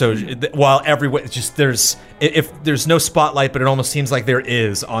 So while if there's no spotlight, but it almost seems like there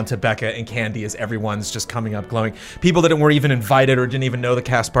is onto Becca and Candy as everyone's just coming up glowing. People that weren't even invited or didn't even know the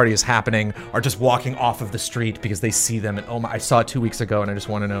cast party is happening are just walking off of the street because they see them and, oh my, I saw it 2 weeks ago and I just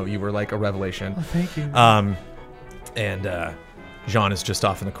want to know, you were like a revelation. Oh, thank you. And Jean is just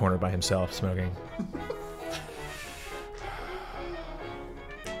off in the corner by himself smoking.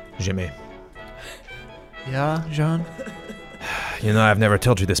 Jimmy. Yeah, Jean? I've never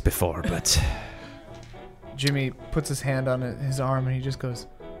told you this before, but... Jimmy puts his hand on his arm and he just goes,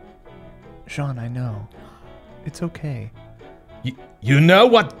 Jean, I know. It's okay. You know?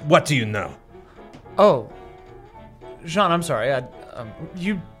 What do you know? Oh. Jean, I'm sorry.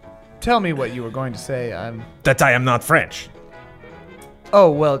 You tell me what you were going to say. That I am not French.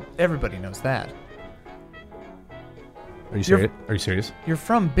 Oh, well, everybody knows that. Are you serious? Are you serious? You're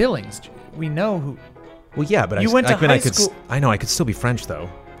from Billings. We know who... Well, yeah, but you went to high school. I know I could still be French, though.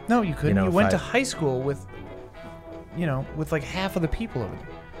 No, you couldn't. You went to high school with, with like half of the people over there.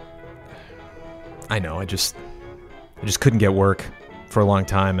 I know. I just couldn't get work for a long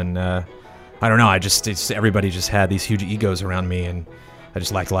time, and I don't know. Everybody just had these huge egos around me, and I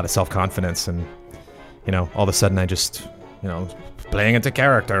just lacked a lot of self-confidence, and all of a sudden I just playing into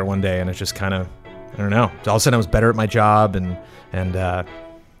character one day, and it just kind of, I don't know. All of a sudden I was better at my job, and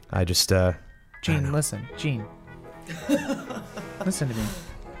I just. Gene, listen. Gene. Listen to me.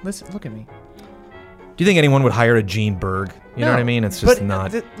 Look at me. Do you think anyone would hire a Gene Berg? You know what I mean? It's just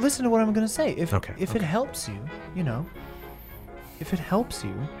not... listen to what I'm going to say. If it helps you, if it helps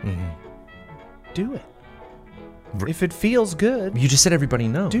you, do it. If it feels good. You just said everybody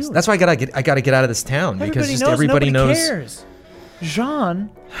knows. Do it. That's why I gotta get out of this town. Because just everybody knows. Nobody cares.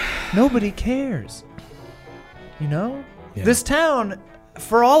 Jean, nobody cares. Yeah. This town...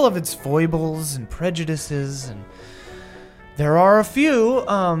 For all of its foibles and prejudices, and there are a few,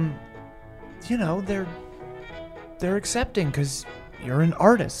 they're accepting because you're an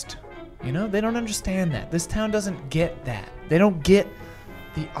artist. They don't understand that. This town doesn't get that. They don't get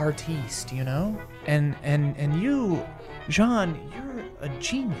the artiste, And you, Jean, you're a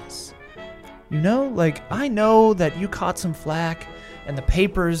genius. I know that you caught some flack, and the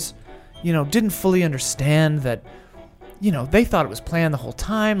papers, didn't fully understand that. They thought it was planned the whole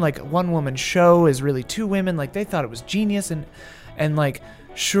time. Like, a one-woman show is really two women. Like, they thought it was genius. And like,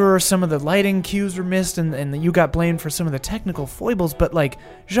 sure, some of the lighting cues were missed and you got blamed for some of the technical foibles. But, like,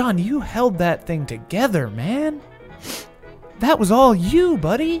 Jean, you held that thing together, man. That was all you,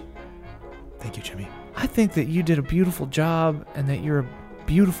 buddy. Thank you, Jimmy. I think that you did a beautiful job and that you're a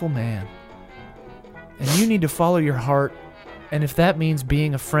beautiful man. And you need to follow your heart. And if that means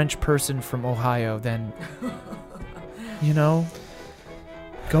being a French person from Ohio, then...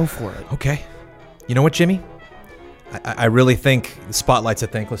 go for it. Okay. You know what, Jimmy? I really think the spotlight's a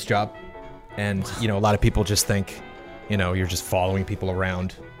thankless job. And, a lot of people just think, you're just following people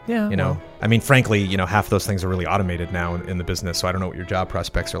around. Yeah. Well. I mean, frankly, half of those things are really automated now in the business, so I don't know what your job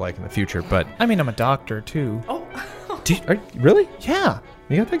prospects are like in the future, but... I mean, I'm a doctor, too. Oh. Really? Yeah.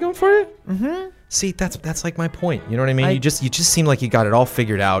 You got that going for you? Mm-hmm. See, that's like my point. You know what I mean? You just seem like you got it all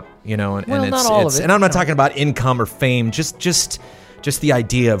figured out, and not it's all of it. And I'm not talking about income or fame, just the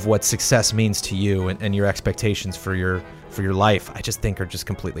idea of what success means to you and your expectations for your life. I just think are just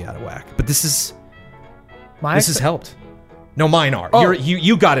completely out of whack. But this has helped. No, mine are. Oh.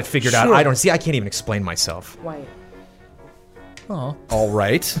 You got it figured out. Sure. I don't see. I can't even explain myself. White. Oh. All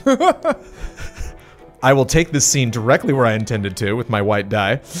right. I will take this scene directly where I intended to with my white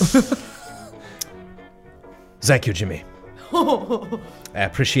dye. Thank you, Jimmy. I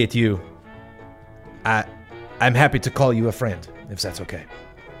appreciate you. I'm happy to call you a friend, if that's okay.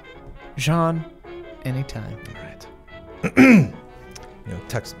 Jean, anytime. All right.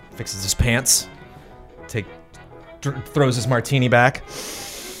 Tux fixes his pants. throws his martini back,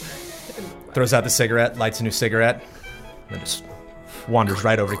 throws out the cigarette, lights a new cigarette, and just wanders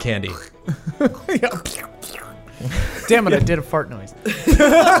right over to Candy. Damn it, I did a fart noise.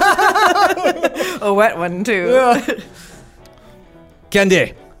 A wet one, too.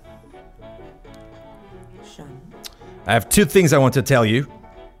 Candy, I have 2 things I want to tell you.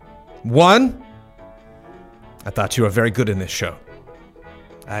 One, I thought you were very good in this show.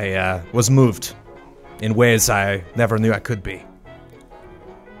 I was moved in ways I never knew I could be.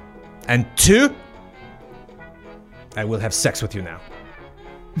 And 2, I will have sex with you now.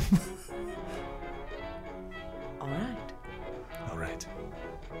 All right. All right.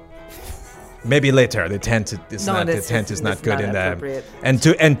 Maybe later. The tent is No, not. The this tent is- is not this is good. not And appropriate.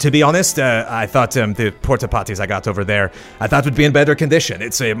 and to be honest, I thought the porta potties I got over there, I thought would be in better condition.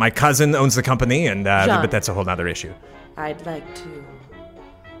 It's my cousin owns the company, and John. but that's a whole other issue. I'd like to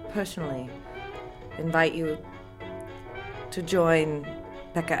personally invite you to join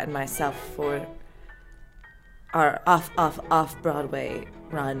Becca and myself for our off Broadway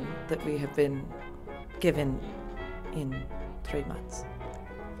run that we have been given in 3 months.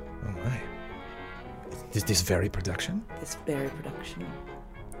 Oh my! Is this very production? This very production.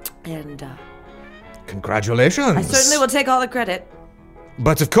 And Congratulations! I certainly will take all the credit.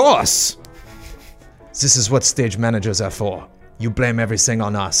 But of course, this is what stage managers are for. You blame everything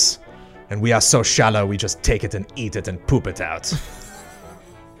on us, and we are so shallow we just take it and eat it and poop it out.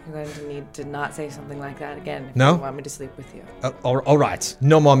 You're going to need to not say something like that again if No? you want me to sleep with you. All right,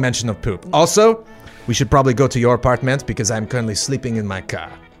 no more mention of poop. Also, we should probably go to your apartment because I'm currently sleeping in my car.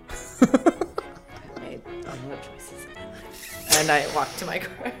 I made other choices in my life. And I walked to my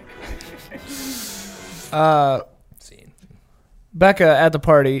car. Becca at the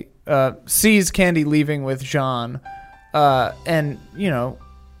party sees Candy leaving with Jean, and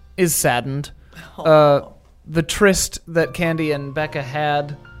is saddened. The tryst that Candy and Becca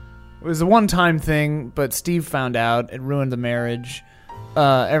had was a one-time thing, but Steve found out. It ruined the marriage.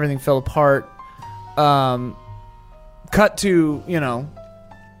 Everything fell apart. Cut to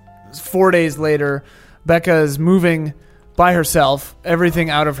 4 days later, Becca is moving by herself,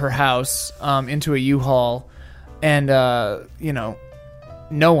 everything out of her house, into a U-Haul, and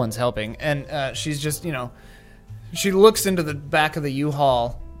no one's helping. And she's just she looks into the back of the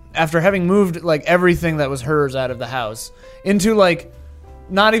U-Haul after having moved like everything that was hers out of the house into like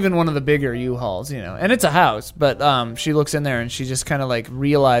not even one of the bigger U-Hauls, and it's a house, but she looks in there and she just kind of like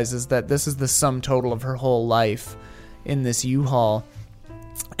realizes that this is the sum total of her whole life in this U-Haul,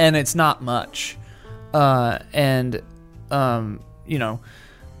 and it's not much.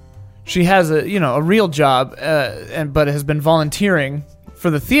 She has a real job, but has been volunteering for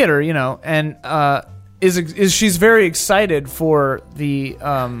the theater, and she's very excited for the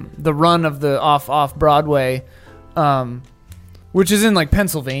run of the off Broadway, which is in like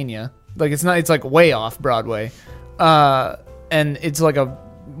Pennsylvania. Like it's like way off Broadway, and it's like a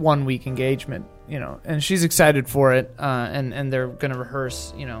 1 week engagement, and she's excited for it, and they're gonna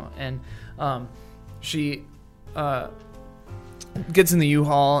rehearse, and she gets in the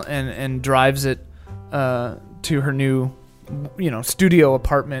U-Haul and drives it to her new studio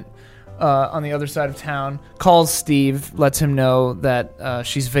apartment on the other side of town, calls Steve, lets him know that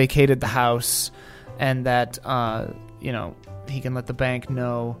she's vacated the house, and that he can let the bank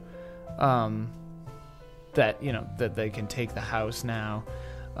know that that they can take the house now.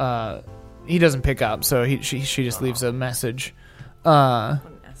 He doesn't pick up, so she just leaves a message. What an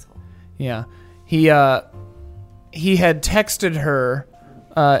asshole. Yeah, he had texted her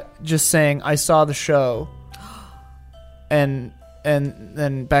just saying, "I saw the show," and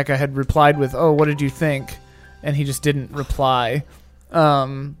then Becca had replied with, "Oh, what did you think?" And he just didn't reply.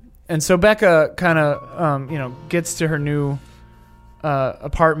 And so Becca kind of gets to her new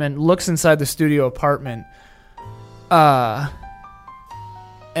apartment, looks inside the studio apartment, and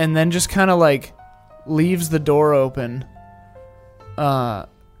then just kind of like leaves the door open,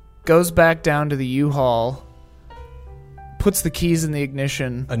 goes back down to the U-Haul, puts the keys in the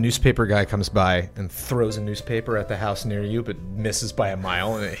ignition. A newspaper guy comes by and throws a newspaper at the house near you, but misses by a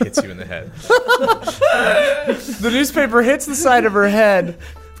mile and it hits you in the head. The newspaper hits the side of her head.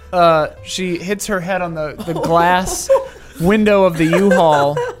 She hits her head on the glass window of the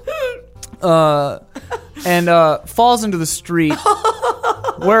U-Haul, and falls into the street.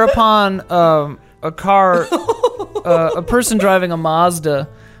 Whereupon a person driving a Mazda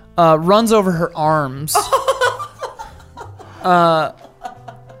runs over her arms.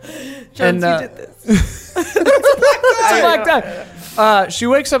 Jones, you did this. It's a black tie. She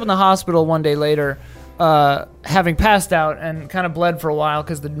wakes up in the hospital one day later, having passed out and kind of bled for a while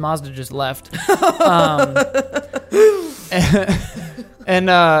because the Mazda just left. and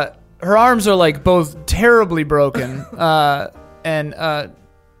her arms are like both terribly broken, and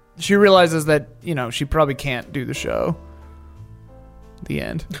she realizes that she probably can't do the show. The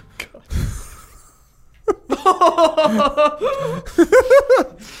end.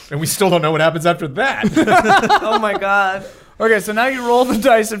 And we still don't know what happens after that. Oh my god. Okay, so now you roll the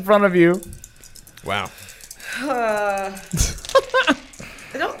dice in front of you. Wow. I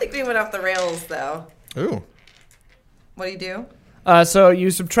don't think we went off the rails though. Ooh. What do you do? So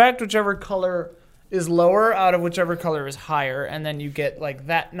you subtract whichever color is lower out of whichever color is higher, and then you get like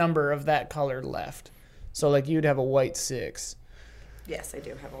that number of that color left. So like you'd have a white 6. Yes, I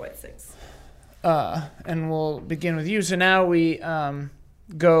do have a white 6. And we'll begin with you. So now we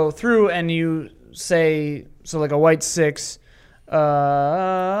go through and you say, so like a white 6.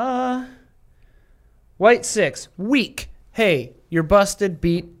 White 6, weak. Hey, you're busted,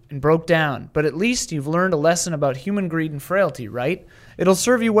 beat, and broke down. But at least you've learned a lesson about human greed and frailty, right? It'll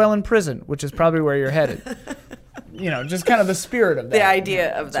serve you well in prison, which is probably where you're headed. Just kind of the spirit of that. The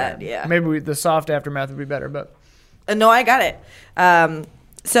idea of that, yeah. Maybe the soft aftermath would be better, but... No, I got it.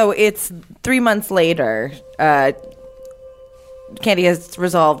 So it's 3 months later. Candy has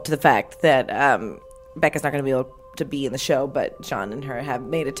resolved to the fact that Becca's not going to be able to be in the show, but John and her have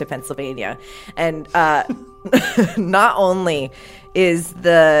made it to Pennsylvania. And not only is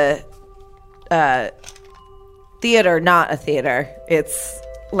the theater not a theater, it's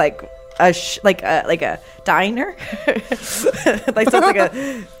like a diner, so it's like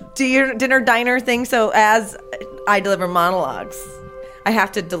a dinner diner thing. So as I deliver monologues, I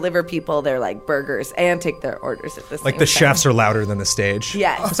have to deliver people their like burgers and take their orders at the same time. Like the chefs are louder than the stage.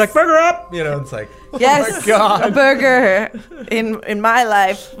 Yes. It's like, burger up! It's like... Yes, a burger in my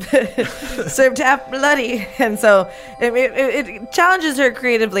life served half bloody, and so it challenges her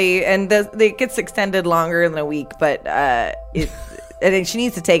creatively, and it gets extended longer than a week. But I think she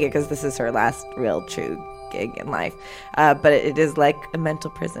needs to take it because this is her last real true gig in life. But it is like a mental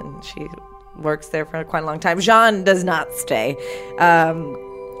prison. She works there for quite a long time. Jean does not stay.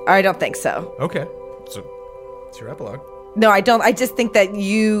 I don't think so. Okay. So it's your epilogue. No, I don't. I just think that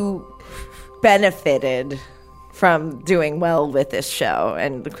you benefited from doing well with this show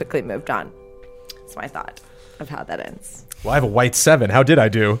and quickly moved on. That's my thought of how that ends. Well, I have a white 7. How did I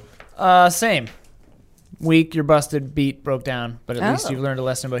do? Same. Weak, you're busted, beat, broke down, but at least you've learned a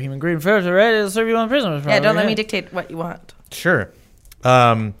lesson about human greed and frailty, right? It'll serve you well in prison. Yeah, don't let me dictate what you want. Sure.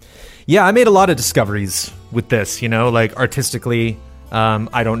 Yeah, I made a lot of discoveries with this, like artistically.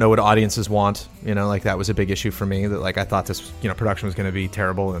 I don't know what audiences want, like that was a big issue for me, that like I thought this, production was going to be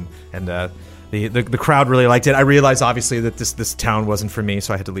terrible, and the crowd really liked it. I realized obviously that this town wasn't for me,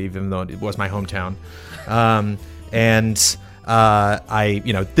 so I had to leave, even though it was my hometown.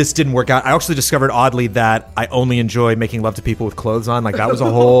 This didn't work out. I actually discovered oddly that I only enjoy making love to people with clothes on. Like that was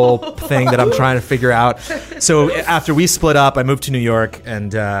a whole thing that I'm trying to figure out. So after we split up, I moved to New York,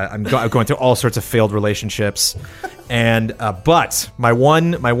 and I'm going through all sorts of failed relationships. And but my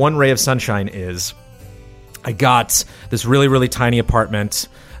one ray of sunshine is I got this really, really tiny apartment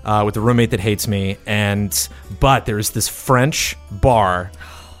with a roommate that hates me, but there's this French bar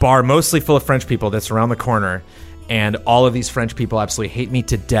mostly full of French people that's around the corner. And all of these French people absolutely hate me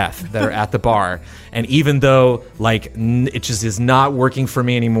to death that are at the bar. And even though, like, it just is not working for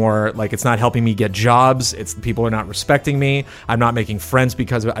me anymore, like, it's not helping me get jobs, people are not respecting me, I'm not making friends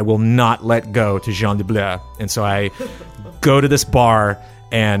because of it, I will not let go to Jean de Bleu. And so I go to this bar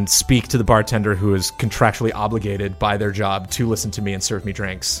and speak to the bartender who is contractually obligated by their job to listen to me and serve me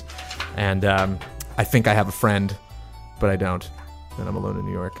drinks. And I think I have a friend, but I don't. And I'm alone in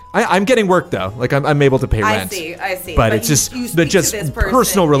New York. I'm getting work though. Like I'm able to pay rent. I see. But it's just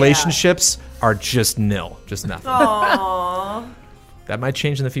personal yeah. relationships are just nil, just nothing. Aww. That might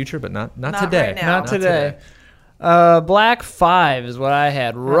change in the future, but not Not today. right now. Not today. Black 5 is what I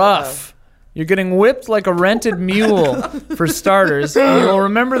had. Rough. You're getting whipped like a rented mule, for starters. You will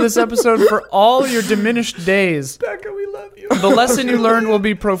remember this episode for all your diminished days. Becca, we love you. The lesson you learned will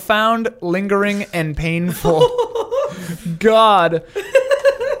be profound, lingering, and painful. God.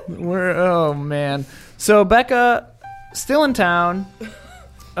 Oh, man. So, Becca, still in town.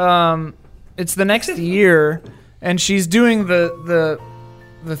 It's the next year, and she's doing the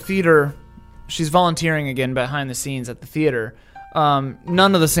theater. She's volunteering again behind the scenes at the theater.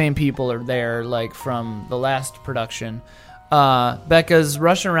 None of the same people are there, like, from the last production. Becca's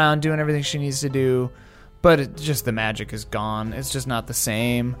rushing around doing everything she needs to do, but the magic is gone. It's just not the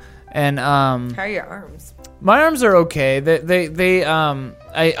same. And How are your arms? my arms are okay.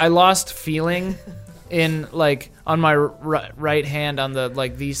 I lost feeling in like on my right hand on the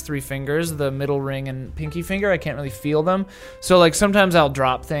like these 3 fingers, the middle ring and pinky finger. I can't really feel them, so like sometimes I'll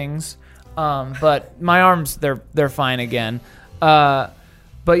drop things. But my arms, they're fine again. But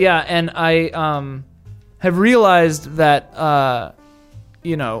yeah, and I have realized that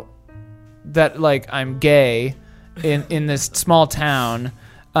you know that like I'm gay in this small town,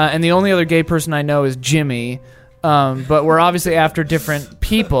 and the only other gay person I know is Jimmy. But we're obviously after different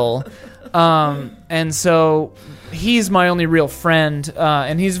people. And so he's my only real friend,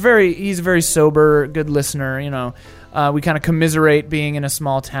 and he's a very sober, good listener. You know, we kind of commiserate being in a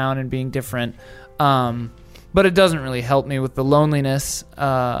small town and being different, but it doesn't really help me with the loneliness.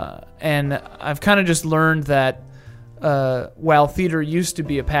 And I've kind of just learned that while theater used to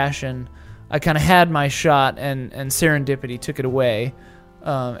be a passion, I kind of had my shot, and serendipity took it away.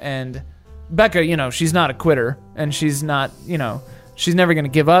 And Becca, you know, she's not a quitter, and she's not, you know. She's never going to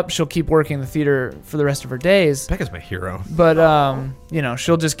give up. She'll keep working the theater for the rest of her days. Becca's my hero. But, you know,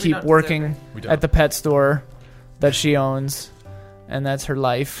 she'll just keep working at the pet store that she owns, and that's her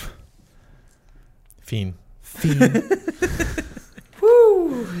life. Fiend.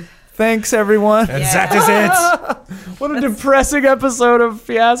 Woo! Thanks, everyone. And that is it. What a depressing episode of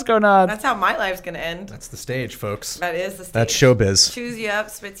Fiasco Nod. That's how my life's going to end. That's the stage, folks. That is the stage. That's showbiz. Chews you up,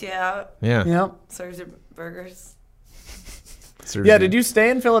 spits you out, Yeah. Yep. serves you burgers. Yeah, did you stay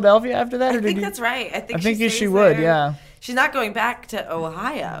in Philadelphia after that? I think that's right. I think she would, there. yeah. She's not going back to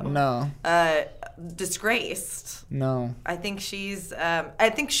Ohio. No. Disgraced. No. I think she's, I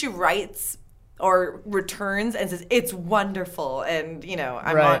think she writes or returns and says, it's wonderful. And, you know,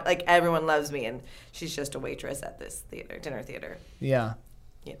 I'm Right. on, like, everyone loves me. And she's just a waitress at this dinner theater, Yeah.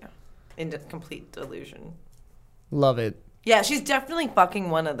 you know, in complete delusion. Love it. Yeah, she's definitely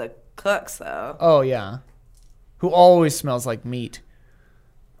fucking one of the cooks, though. Oh, yeah. Who always smells like meat.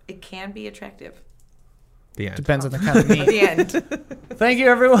 It can be attractive. The end. Depends on the kind of meat. The end. Thank you,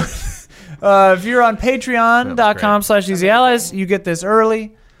 everyone. If you're on patreon.com/easyallies, you get this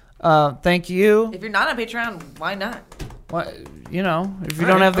early. Thank you. If you're not on Patreon, why not? Well, you know, if you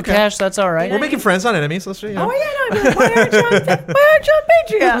don't have the cash, that's all right. We're making friends on Enemies. Let's see. You know. Oh, yeah, no. I'd be like, why aren't you on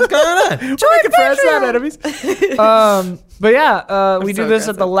Patreon? What's going on? We're making friends, not enemies. But yeah, we do so this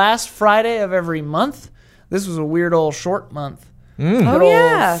at the aggressive. last Friday of every month. This was a weird old short month. Oh, Good old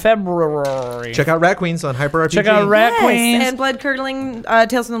yeah. February. Check out Rat Queens on Hyper RPG. Check out Rat Yes, Queens. and Blood Curdling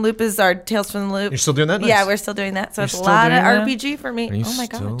Tales from the Loop is our Tales from the Loop. You're still doing that? Nice. Yeah, we're still doing that. So it's a still lot of doing that? RPG for me. Are you Oh my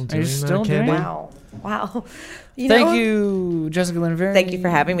still god. doing still that, doing Candy? it? Wow. You Thank know, you, Jessica Lynn Verdi. Thank you for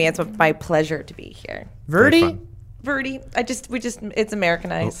having me. It's my pleasure to be here. Verdi? fun. Verdi. It's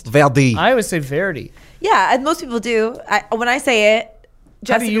Americanized. Valdi. I always say Verdi. Yeah, and most people do. When I say it, How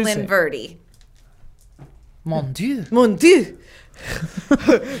do Jessica you say Lynn it? Verdi. Mon Dieu. Mon Dieu.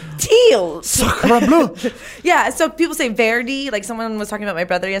 Teals. Sacre bleu. Yeah, so people say Verdi. Like someone was talking about my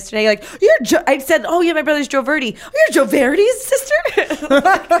brother yesterday. Like, I said, oh yeah, my brother's Joe Verdi. Oh, you're Joe Verdi's sister?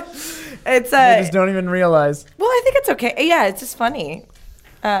 It's I just don't even realize. well, I think it's okay. Yeah, it's just funny.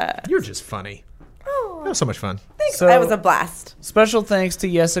 You're just funny. Oh, That was so much fun. thanks. So- That was a blast. Special thanks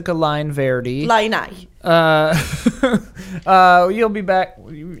to Jessica Line Verdi. Lainai. You'll be back.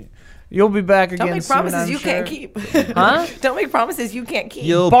 You'll be back again Don't make soon, promises I'm you sure. can't keep. Huh? Don't make promises you can't keep.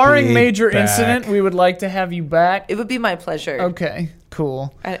 Barring be major back. incident, we would like to have you back. It would be my pleasure. Okay,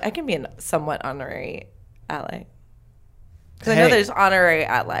 cool. I can be a somewhat honorary ally. Because I Hey. know there's honorary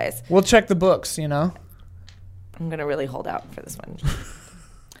allies. We'll check the books, you know? I'm going to really hold out for this one. What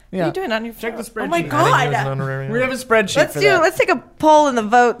Yeah. are you doing on your Check phone? the spreadsheet. Oh my I think it was an god. honorary. We have a spreadsheet Let's for do. that. Let's take a poll in the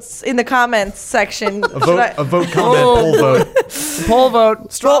votes in the comments section. A vote comment, poll vote. Poll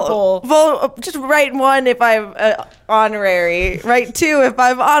vote, straw poll. Vote. Just write 1 if I'm honorary. Write 2 if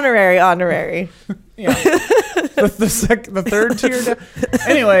I'm honorary. Yeah. the third tier.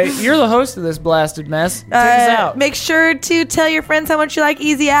 Anyway, you're the host of this blasted mess. Take us out. Make sure to tell your friends how much you like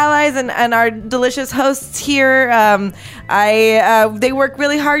Easy Allies and our delicious hosts here. They work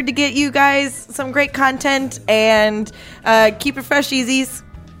really hard to get you guys some great content, and keep it fresh, Easies.